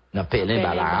dans Pelin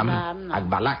Balaam, avec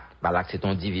Balak. Balak, c'est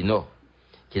ton divino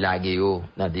qui l'a guéri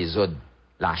dans des ordres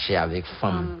lâchés avec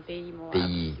femmes,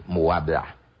 pays Moab là.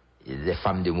 Les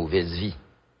femmes de mauvaise vie.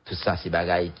 Tout ça, c'est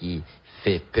bagaille qui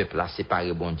fait peuple à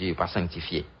séparer bon Dieu et pas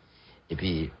sanctifier. Et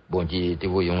puis, bon Dieu, te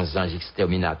voyons un ange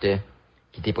exterminateur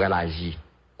qui te prend l'agir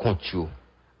contre eux.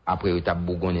 Après, il t'a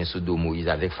bougonné sous dos Moïse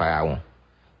avec Pharaon.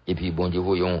 Et puis, bon Dieu,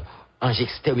 voyons un ange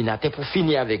exterminateur pour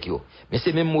finir avec eux. Mais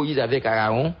c'est même Moïse avec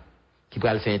Pharaon qui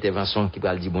va faire intervention, qui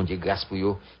va dire bon Dieu, grâce pour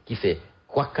eux, qui fait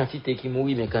quoi quantité qui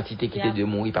mourit, mais quantité qui était de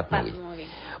mourir, pas de mourir.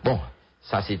 Bon,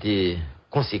 ça c'était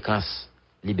conséquence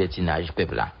libertinage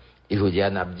peuple là. Et je dis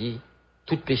à Nabdi,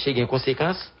 tout péché a une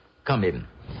conséquence quand même.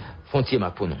 Font-ils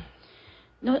ma pour nous?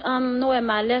 Nous sommes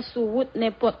malais sur route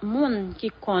n'importe monde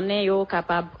qui connaît yo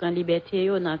capable de prendre liberté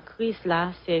yo dans Christ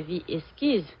là, servi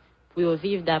esquisse pour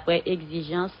vivre d'après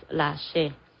exigence la chair.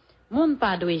 Monde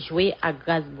pas doit jouer à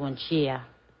grâce bon Dieu.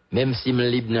 Même si me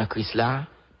libre dans Christ là,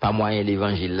 pas moyen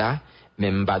l'évangile là,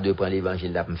 même pas de prendre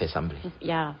l'évangile là pour me faire sembler.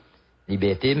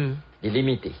 Liberté est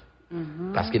limitée.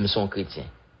 Parce que nous sommes chrétiens.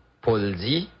 Paul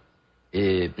dit,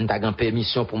 nous avons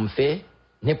permission pour me faire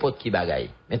n'importe qui bagaille.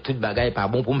 Mais toute bagaille pas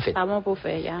bon pour me faire. Pas bon pour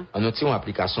faire, On a une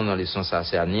application dans le sens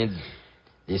sacré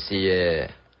d'essayer.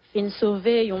 Fin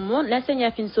sauver le monde. Le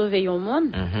Seigneur fin sauver le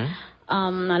monde.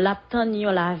 L'aptan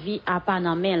la vie à pas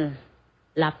dans mel.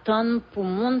 L'aptan pour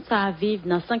monde ça vivre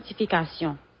dans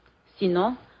sanctification.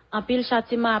 Sinon, en pile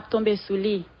châtiment a tomber sous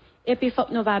lui. Et puis faut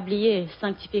que nous pas oublier,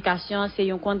 sanctification c'est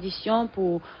une condition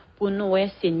pour nous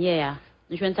Seigneur.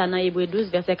 Nous joignons ça dans Hébreux 12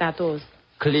 verset 14.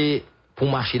 Clé pour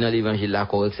marcher dans l'évangile là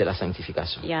correct c'est la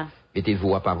sanctification.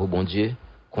 Mettez-vous à part pour bon Dieu,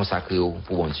 consacrez-vous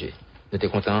pour bon Dieu. Nous sommes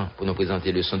contents pour nous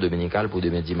présenter le leçon dominicale pour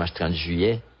demain dimanche 30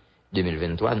 juillet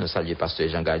 2023. Nous saluons pasteur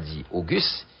Jean Gadi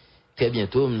Auguste très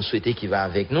bientôt, nous souhaitons qu'il va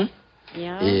avec nous.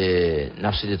 Yeah. Et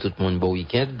nous souhaitons tout le monde bon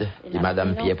week-end. Et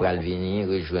Madame Pierre pour va venir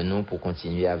rejoindre nous pour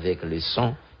continuer avec le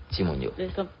son Timonio. le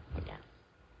son. Yeah.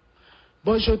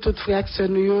 Bonjour toutes frères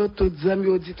nous, toutes amis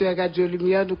auditeurs Radio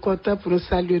Lumière, nous comptons pour nous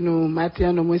saluer nos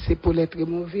matins, nous c'est pour l'être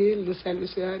Montville, nous saluons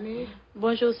Sœur Annie.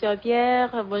 Bonjour Sœur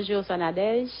Pierre, bonjour Sœur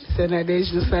Nadège. Sœur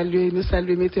Nadège, nous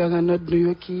saluons metteurs en ordre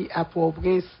nous qui à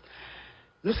Port-au-Prince.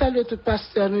 Nous saluons tout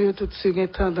pasteur nous, tout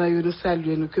surintendant nous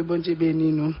saluons nous, que bon Dieu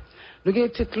bénisse nous. Nous avons une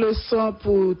petite leçon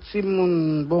pour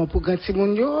Timoun, bon, pour grand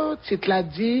Timoun yo, titre la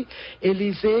dit,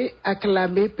 Élysée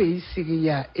acclamé pays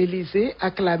Syria. Élysée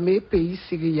acclamé pays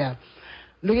Syria.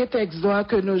 Nous avons un texte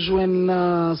que nous joignons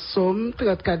dans Somme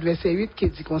 34, verset 8, qui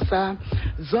dit comme ça,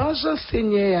 Zange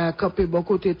enseignait à camper bon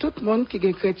côté tout le monde qui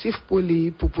est créatif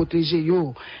pour protéger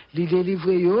yo, li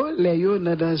délivrer yo, les yo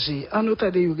dans danger. En autant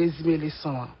de résumer les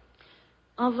sons.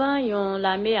 Avant yon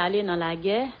l'armée aller dans la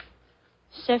guerre,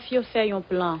 chef yo fait un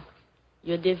plan.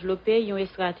 Yo développé une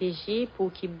stratégie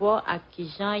pour qui bo ak qui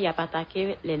gens y a pas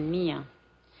attaquer l'ennemi.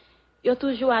 Yo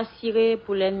toujours assuré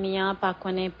pour l'ennemi pas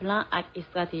connaître plan ak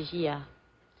stratégie.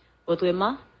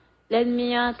 Autrement,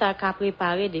 l'ennemi t'a qu'à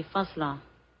préparer défense là.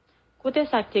 Côté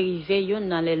ça qui arrivé yo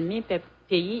dans l'ennemi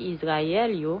pays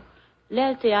Israël yo,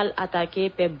 l'el te al attaquer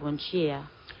peuple bontier.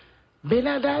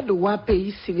 Benadad wa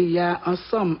pays Syria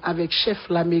ensemble avec chef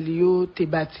Lamélio te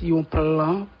bâti un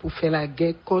plan pour faire la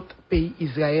guerre contre pays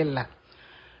Israël là.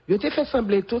 Yo te fait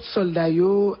sembler tout soldats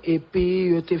yo et puis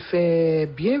yo te fait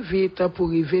bien vite pour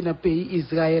arriver dans pays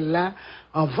Israël là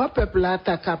avant peuple là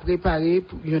t'a qu'à préparer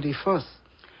pour une défense.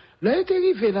 Là yo te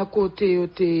arrivé dans côté yo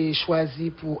te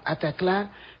choisi pour attaque là,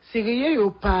 Syrien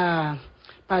yo pas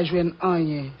joindre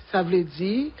rien. Ça veut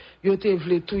dire yo te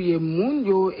vle touyer moun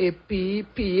yo et puis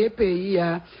piller pays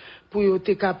a pour yo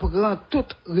te ka prendre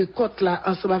toute récolte là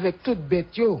ensemble avec toute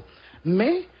bête yo.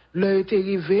 Mais là yo te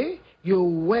arrivé yo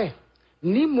ouais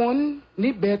ni moun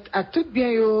ni bête à tout bien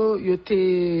yo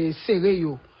te serré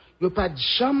yo pas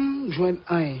jamais joindre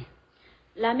rien.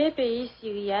 L'armée pays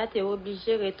Syria était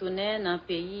obligé de retourner dans le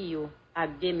pays yo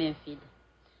avec des mains vides.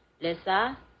 Les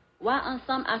ça, wa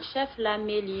ensemble avec chef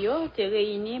l'armée yo te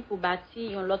réunis pour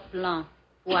bâtir un autre plan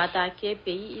pour attaquer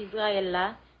pays Israël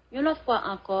là, une autre fois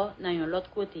encore dans un autre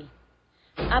côté.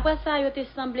 Après ça, yo te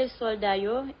semblé soldats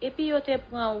yo et puis yo te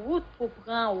prend route pour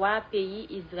prendre wa pays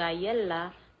Israël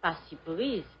là par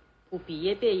surprise pour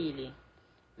piller pays li.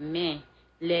 Mais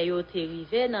les yo te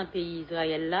rivé dans pays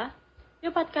Israël là,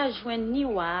 yo pas de joindre ni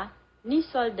wa, ni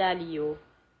soldats yo,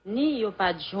 ni yo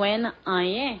pas de joindre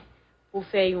rien pour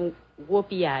faire un gros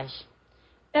pillage.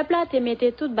 Peuple a te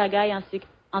mette toute bagaille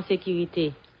en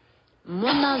sécurité.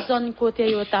 Mon dans zone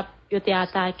côté yo te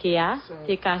attaqué a,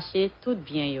 te caché tout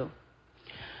bien yo.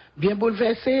 Bien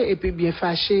bouleversé et puis bien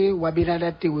fâché,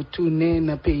 Wabinada te retourné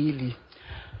dans le pays li.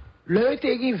 Là te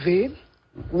arrivé,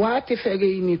 wa te fait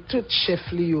réunir tout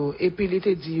chef li yo et puis il te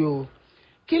dit yo,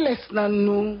 qui laisse dans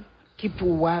nous qui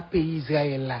pour wa pays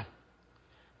Israël là.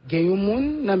 Gen yon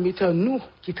moun nan mitan nous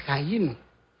qui trahit nous,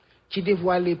 qui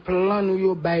dévoile les plans nous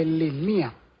yo bay l'ennemi.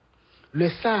 Le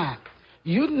ça,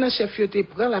 yon nan chef yo te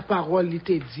prend la parole, il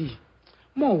te dit,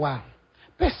 mon wa,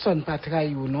 personne pas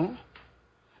trahi ou non.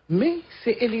 Mais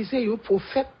c'est Élysée yo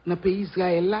prophète dans pays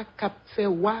Israël là qui fait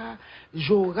wa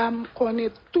Joram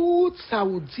connaît tout ça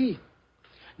ou dit.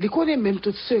 Il connaît même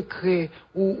tout secret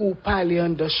ou parler en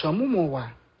de chambre mon wa.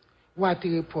 Wa te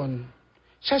répond.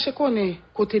 Cherche connaît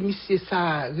côté monsieur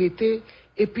ça arrêté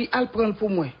et puis al prendre pour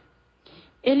moi.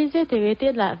 Élysée te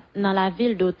rete dans la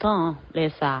ville d'Otan les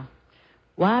ça.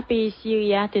 Wa pays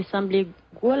Syria te semblé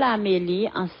gros la mêlée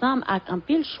ensemble avec un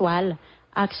pile choual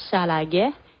avec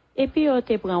chalaguet. Et puis, yo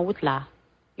te prend route là.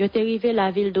 Yo te rivé la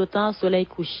ville d'Otan soleil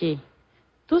couché.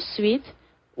 Tout de suite,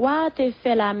 wa te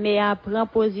fait la meilleure prend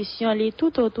position li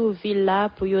tout autour ville là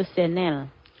pour yo senel.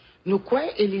 Nous quoi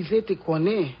Élysée te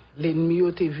connaît, l'ennemi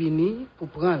yo te vini pour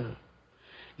prendre.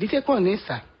 Il te connaît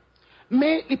ça.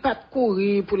 Mais il pas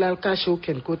courir pour la cacher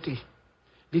aucun côté.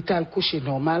 Il t'a couché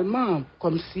normalement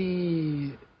comme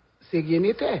si c'est rien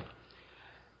n'était.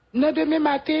 Le demain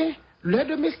matin, le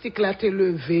domestique là te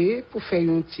levé pour faire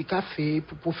un petit café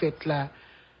pour prophète là.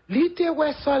 Li te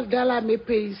ouais soldat là mes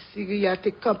pays Syria te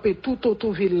campé tout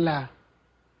autour ville là.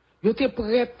 Yo te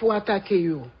prêt pour attaquer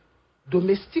yo.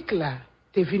 Domestique là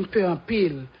te vinn peu en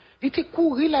pile. Il te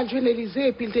couru la jeune Élysée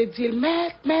et puis il te dit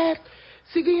maître,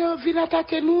 Syria vient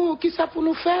attaquer nous, qui ça pour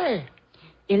nous faire?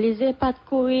 Élysée pas de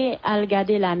courir à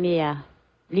regarder la mer.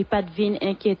 Li pas de vinn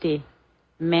inquiété.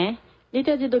 Mais il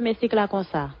te dit domestique là comme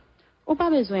ça. Ou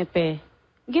pas besoin paix.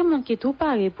 Gen moun qui tout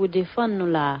paré pour défendre nous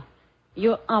là.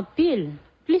 Yo en pile,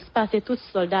 plus passer tout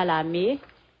soldat l'armée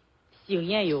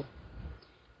syrien yo.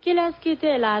 Qui laisse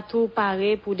quitter là tout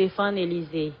paré pour défendre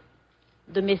Élysée?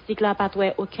 Domestique là pas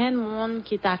trouvé aucun monde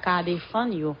qui t'a qu'à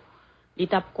défendre yo. Il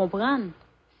t'a comprendre.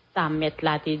 Ça mettre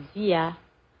là te dit ya.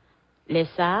 Laisse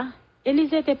ça.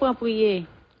 Élysée te prend prier.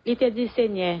 Il te dit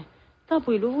Seigneur, tant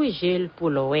pour l'ouvrir gel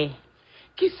pour l'oué.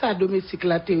 Qui ça domestique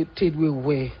là te doué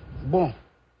ouais? Bon.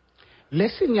 Le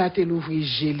Seigneur te l'ouvrir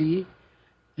geli.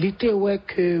 Li te ouais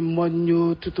que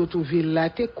mon tout autour ville là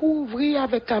te couvri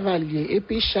avec cavalier et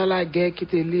puis chala guerre qui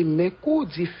te li mais coup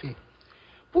dit fait.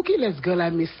 Pour qui laisse grand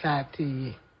la messa te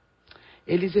yé.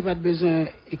 Élysée pas besoin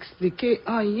expliquer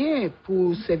rien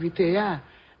pour serviteur.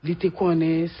 Li te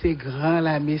connaît c'est grand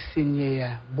la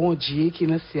Seigneur. Bon Dieu qui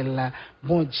dans ciel là,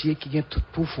 bon Dieu qui a tout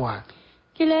pouvoir.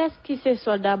 Qui laisse qui ces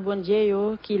soldats bon Dieu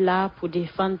yo qui là pour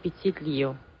défendre petite li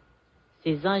yo.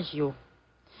 Ces anges yo.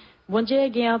 Bon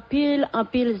Dieu gen en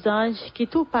pile anges qui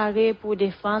tout paré pour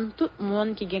défendre tout le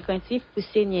monde qui gen craintif pour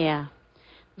Seigneur.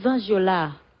 Anges yo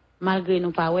là, malgré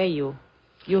nous pas ouais yo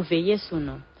veillé sur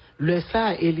nous. Le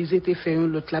ça, Élysée te fait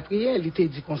l'autre la prière, il te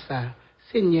dit comme ça.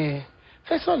 Seigneur,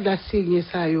 fais soldat syrien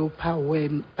ça yo pas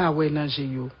ouais nage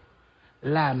yo.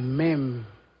 La même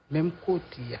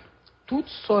côté. Tout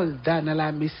soldat dans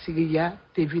la Syria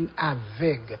te vinn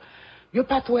aveugle. Yo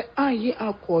pas trouvé rien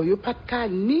encore, yo pas ka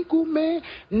ni goumen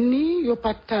ni yo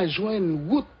pas ka joindre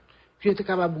route puis yo te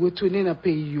capable retourner dans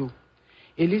pays yo.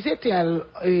 Élysée te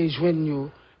joindre yo.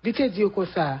 Il te dit comme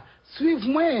ça,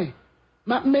 suive-moi.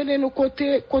 M'a mené nous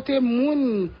côté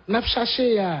moun n'a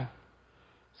chercher ya.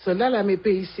 Soldat la mes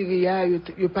pays Syria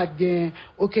yo pas gain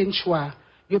aucun choix.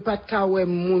 Yo pas ka ouais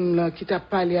moun qui t'a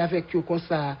parlé avec yo comme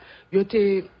ça. Yo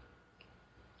te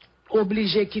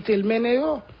obligé quitter le mené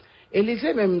yo.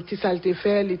 Élysée même qui ça te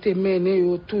fait, il te mené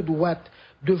yo tout droit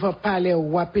devant palais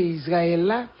roi pays Israël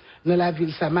là dans la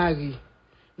ville Samarie.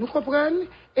 Nous comprenons?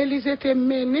 Élysée te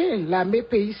mené la mes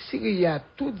pays Syria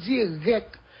tout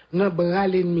direct dans bras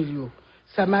l'ennemi yo.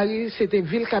 Samarie c'était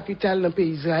ville capitale dans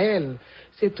pays Israël.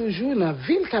 C'est toujours dans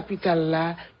ville capitale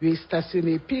là yo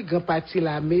stationné puis grand partie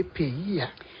la mes pays.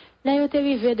 Là yo te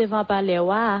arrivé devant palais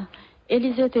roi,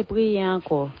 Élysée te prié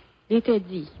encore. Il te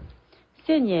dit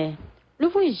Seigneur,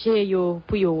 l'ouvrir yo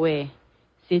pour yo ouais.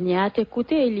 Seigneur te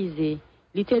écouté Élysée,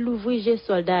 il te l'ouvrir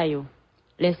soldat yo.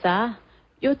 Laisse ça,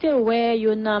 yo te ouais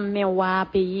yo nan men wa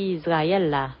pays Israël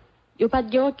là. Yo pas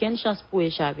de aucune chance pour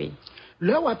échapper.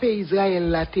 Le wa pays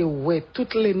Israël là te ouais tout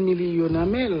l'ennemi li yo nan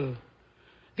mel.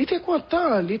 Il était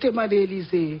content, il te demandé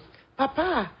Élysée,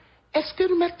 papa, est-ce que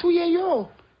nous mettons tout yo?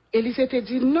 Élysée te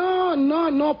dit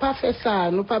non, pas faire ça,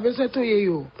 nous pas besoin de tout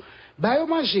yo. Ba yo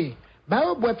manger, ba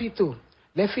yo boire plutôt.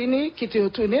 Les fini qui te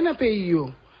retourné dans pays yo.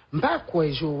 M'pa quoi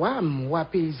wa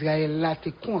pays Israël là te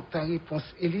content réponse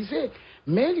Élysée,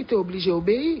 mais il était obligé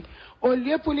obéir. Au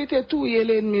lieu pour il te tout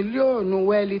l'ennemi yo, nous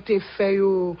ouais il te fait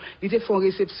yo, il te font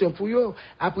réception pour yo.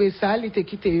 Après ça, il te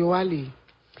quitté yo aller.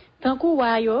 Tant que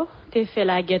wa yo te fait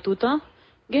la guerre tout temps,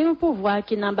 gen un pouvoir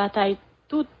qui nan bataille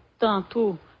tout temps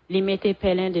tout, li mette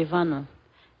pelin devant nous.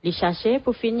 Li chercher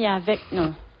pour finir avec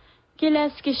nous. Qui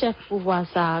laisse qui chef pouvoir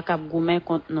ça k'ap goumen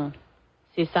contre nous?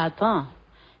 C'est Satan.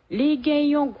 Li gen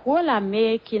yon gros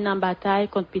l'armée qui nan bataille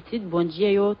contre petite bon Dieu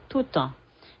yo tout temps.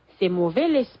 C'est mauvais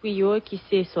l'esprit yo qui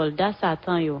c'est soldat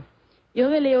Satan yo. Yo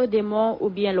rele yo démon ou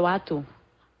bien loi tout.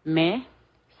 Mais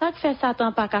ça que fait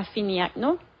Satan pas ka finir avec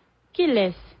nous? Qui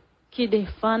laisse qui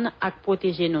défend ak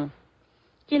protéger nous?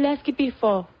 Qui laisse qui plus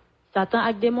fort? Satan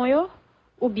ak démon yo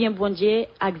ou bien bon Dieu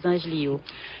ak ange li yo?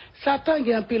 Satan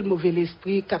gen pile mauvais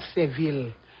l'esprit k'ap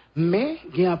servil. Mais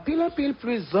gen pile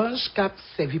plus ange k'ap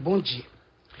servi bon Dieu.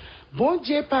 Bon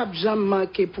Dieu pas jamais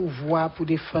manqué pouvoir pour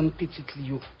défendre petit li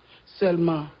yo.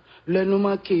 Seulement le nous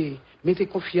manquer mettez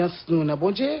confiance nous dans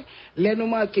bon Dieu, le nous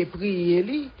manquer prier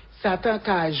li, Satan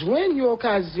ka joindre une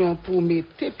occasion pour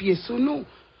mettre pied sous nous.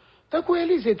 Tant que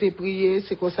Élysée te prier,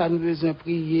 c'est comme ça nous besoin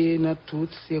prier dans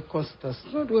toutes circonstances.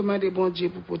 Nous devons demander bon Dieu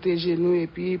pour protéger nous et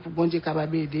puis pour bon Dieu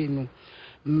capable aider nous.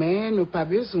 Mais nous pas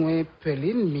besoin peur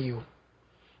l'ennemi.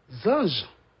 Anges,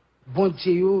 bon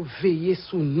Dieu yo veiller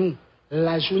sur nous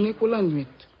la journée pour la nuit.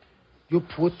 Yo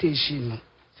protéger nous.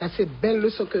 Ça c'est belle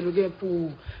leçon que nous avons pour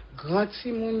grand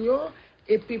Timon yo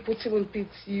et puis pour Timon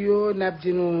petit yo, n'a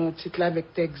dit nous titre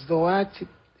avec texte droit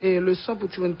et leçon pour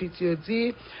Timon petit yo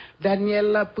dit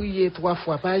Daniel a prié 3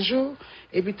 fois par jour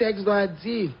et puis texte droit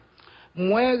dit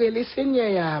moi le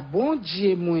Seigneur bon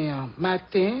Dieu moi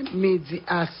matin midi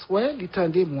à soir il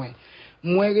tendait moi.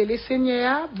 Moi le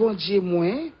Seigneur bon Dieu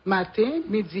moi matin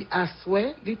midi à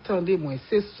soir il tendait moi.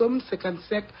 C'est Somme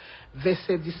 55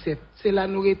 verset 17. C'est là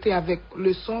nous étions avec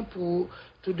leçon pour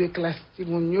tous deux classes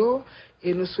Timonio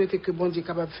et nous souhaitons que bon Dieu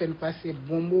capable de faire passer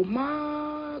bon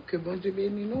moment, que bon Dieu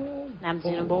bénisse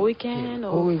nous. Bon week-end.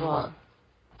 Au revoir.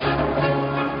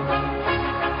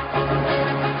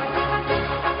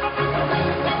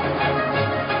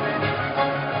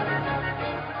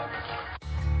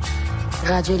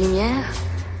 Radio Lumière,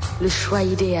 le choix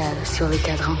idéal sur le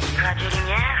cadran. Radio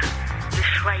Lumière, le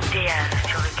choix idéal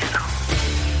sur le cadran.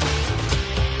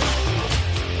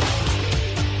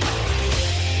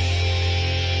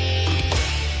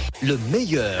 Le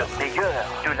meilleur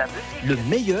de la musique. Le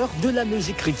meilleur de la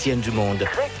musique chrétienne du monde.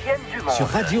 Sur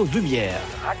Radio Lumière.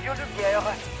 Radio Lumière.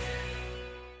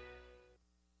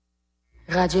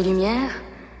 Radio Lumière.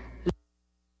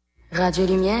 Radio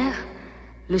Lumière,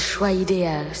 le choix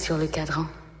idéal sur le cadran.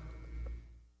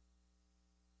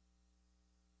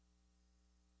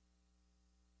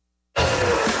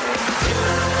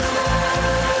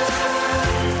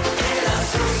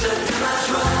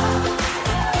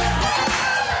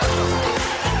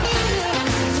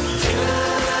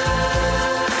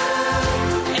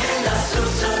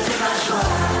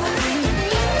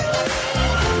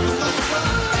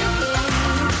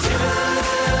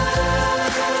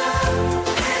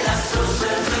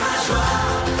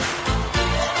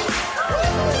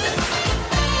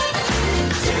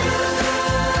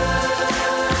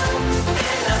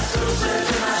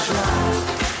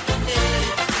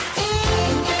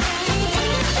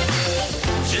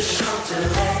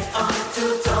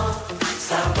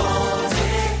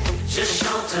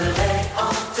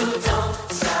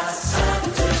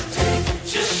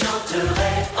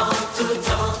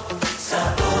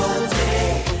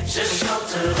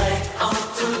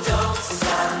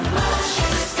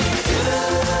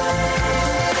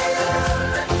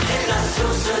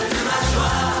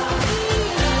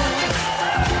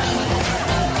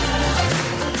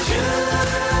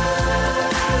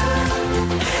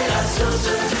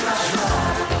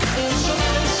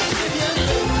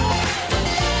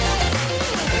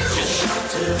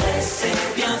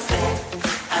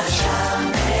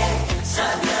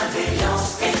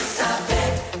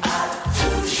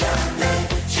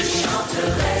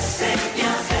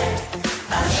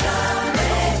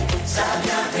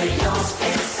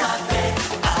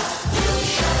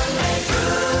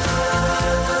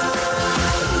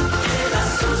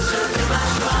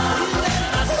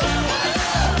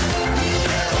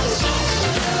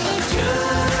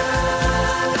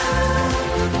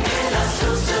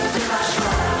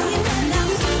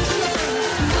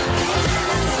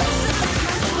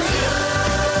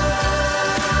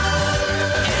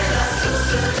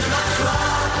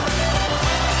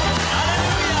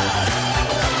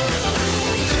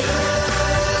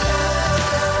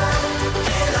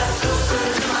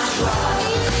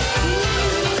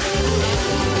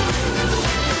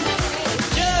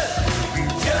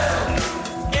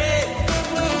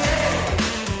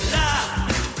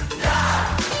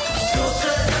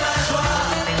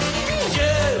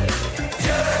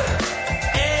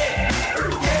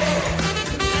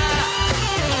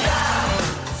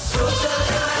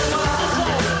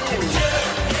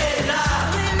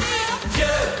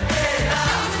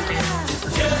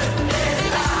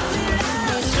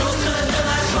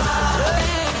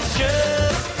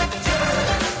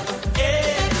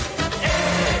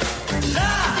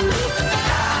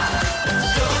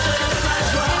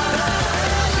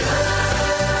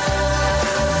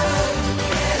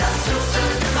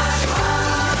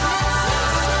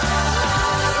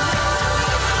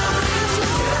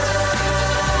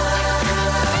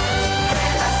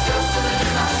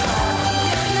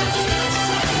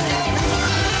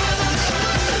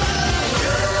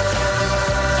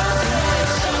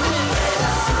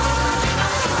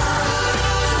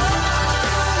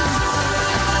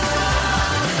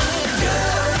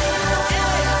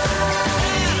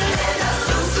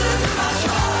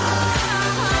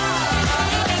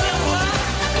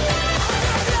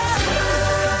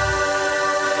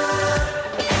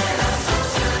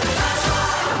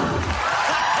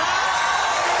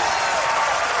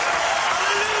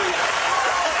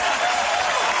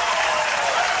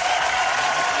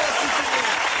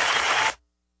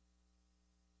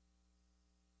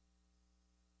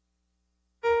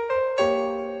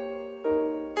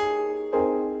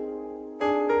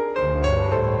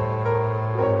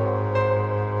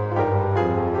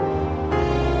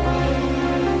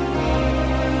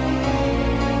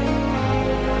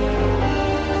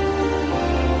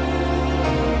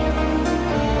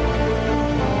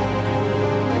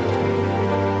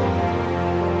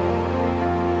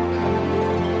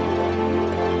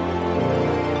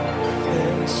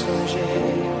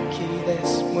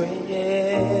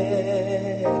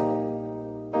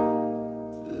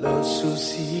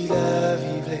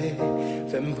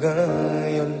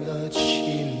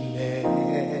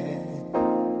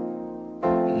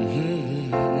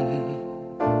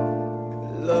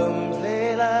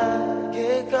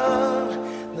 d'accord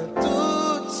dans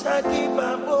tout ça qui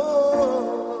va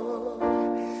bon.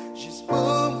 Juste pour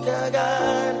me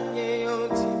gagner un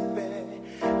petit peu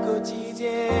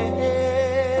quotidien.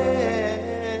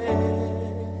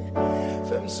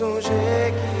 Fais-moi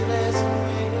songer qui laisse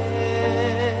rien.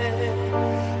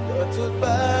 Dans toute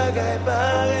bagaille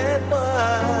paraît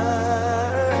noir.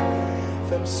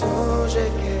 Fais-moi songer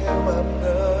qu'elle va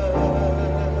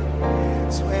pleurer.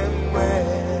 Sois-moi.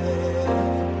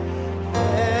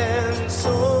 Fais-moi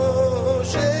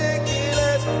songer qui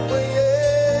laisse rien.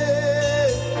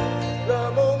 Le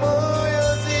moment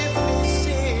est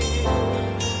difficile.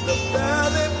 Le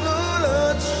temps est pour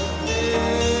l'autre chemin.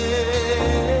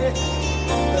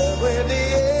 Le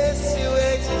oublier si vous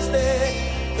existez.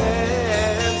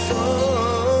 Fais-moi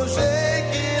songer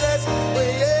qui laisse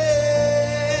rien.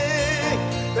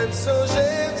 Fais-moi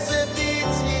songer c'est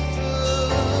petit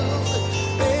tout.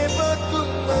 Mais pas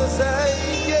comment ça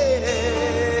y est.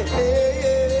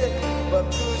 Va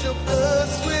toujours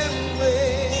construire.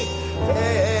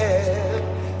 Fais-moi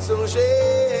songer.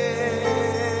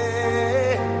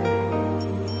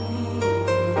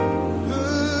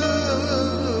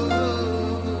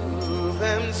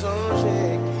 Fais-moi songer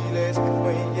qu'il est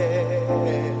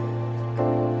croyait.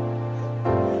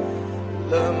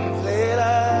 L'homme fait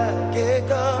la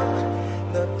guécor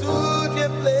dans tout les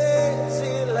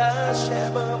plaisirs, la chair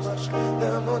en marche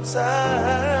dans mon tsar.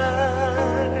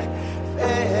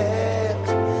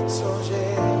 Fais-moi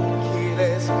songer qu'il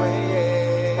est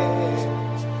croyait.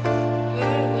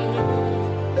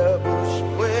 La bouche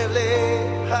brûlée,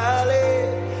 allez,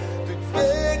 tout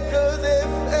fait causer,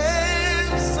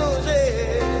 fais-moi songer.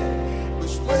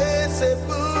 Bouche brûlée, c'est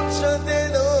pour chanter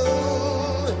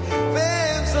nous.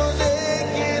 Fais-moi songer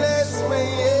qu'il est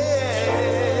soigné.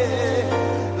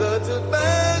 Là, toute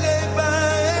bagaille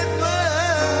paraît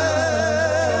noire.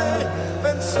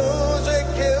 Fais-moi songer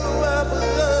qu'il va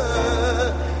prendre.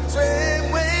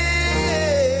 Sois-moi.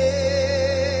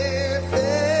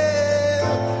 Fais-moi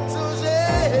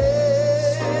songer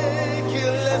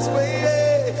qu'il est soigné.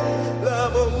 Le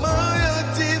moment est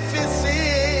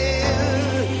difficile.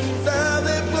 Ça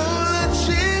dépend de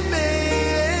chimie.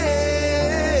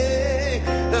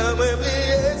 La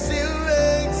oublier si vous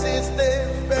existez.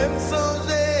 Fais-moi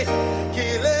songer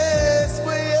qu'il est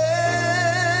soigné.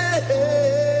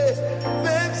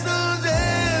 Fais-moi songer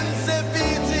c'est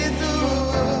petit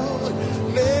tout.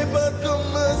 N'importe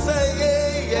comment ça y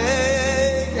est.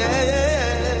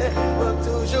 Va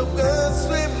toujours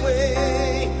construire.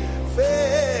 Fais-moi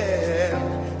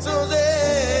songer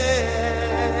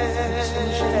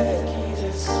qu'il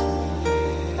est soigné.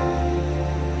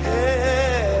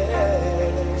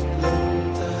 L'homme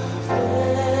t'a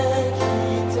fait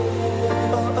quitter.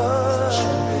 Je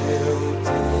vais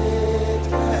t'être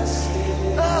placé.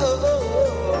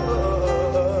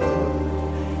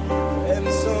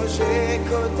 Fais-moi songer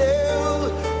côté où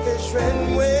t'es joint.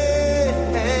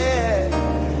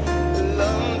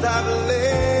 L'homme t'a voulu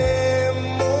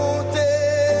monter.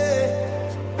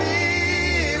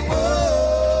 Puis,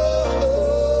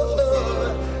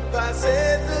 passer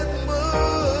tout le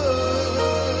monde.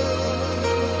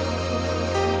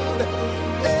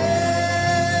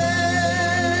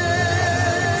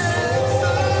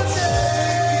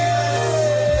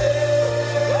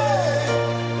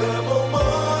 Le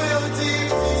moment est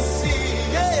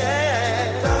difficile.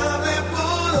 T'avais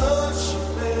pour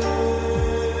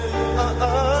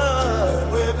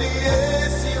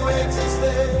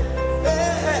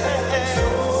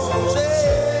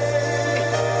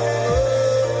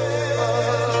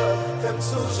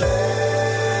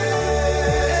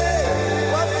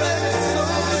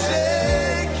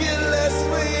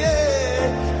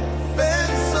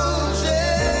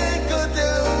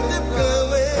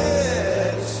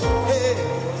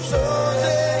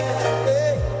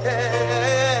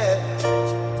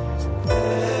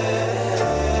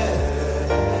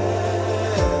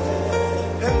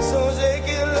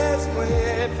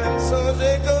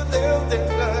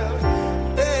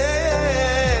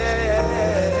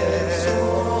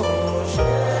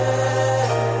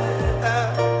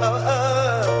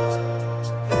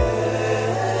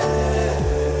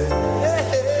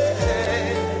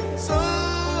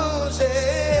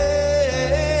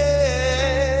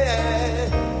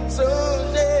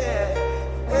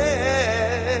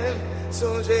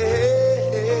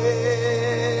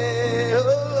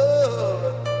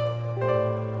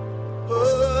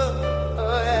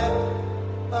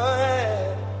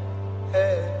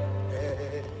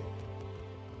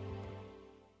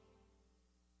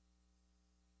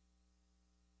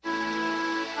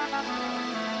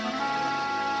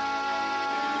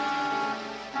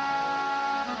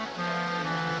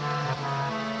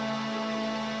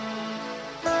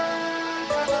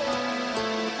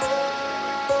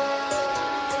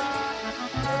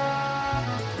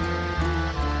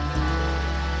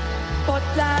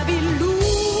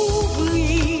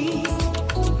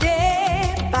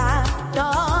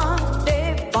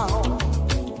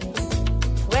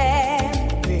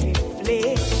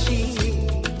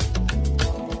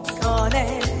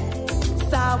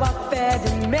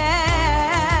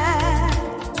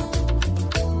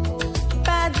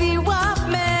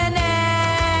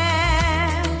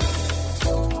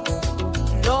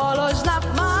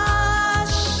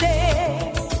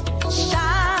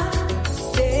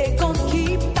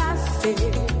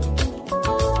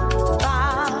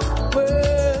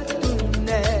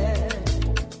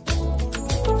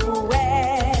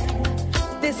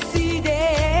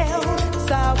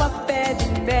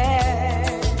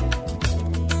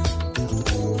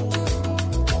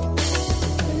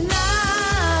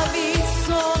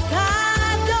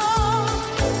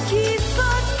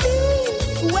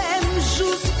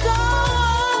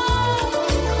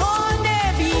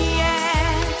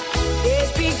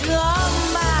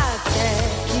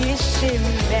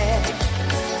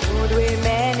doit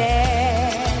mener.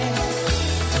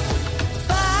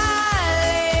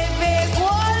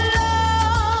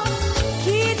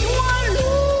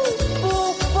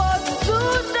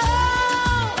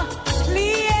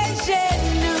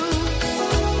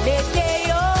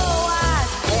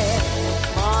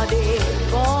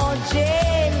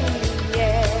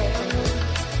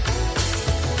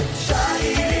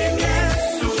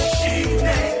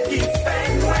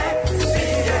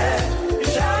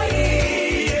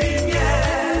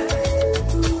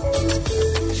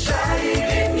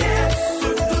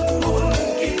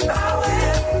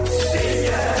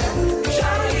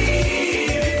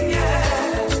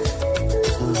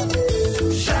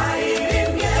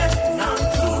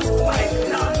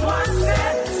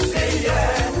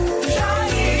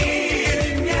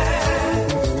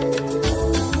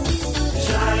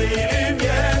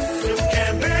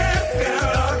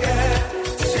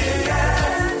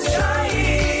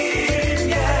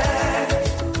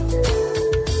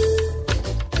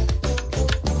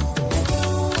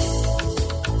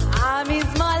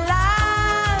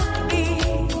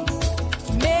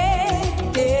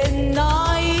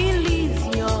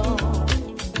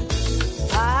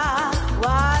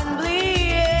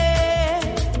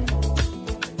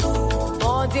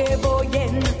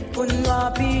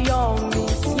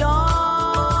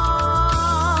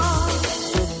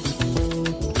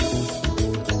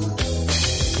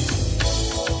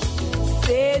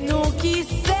 C'est nous qui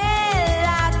sommes.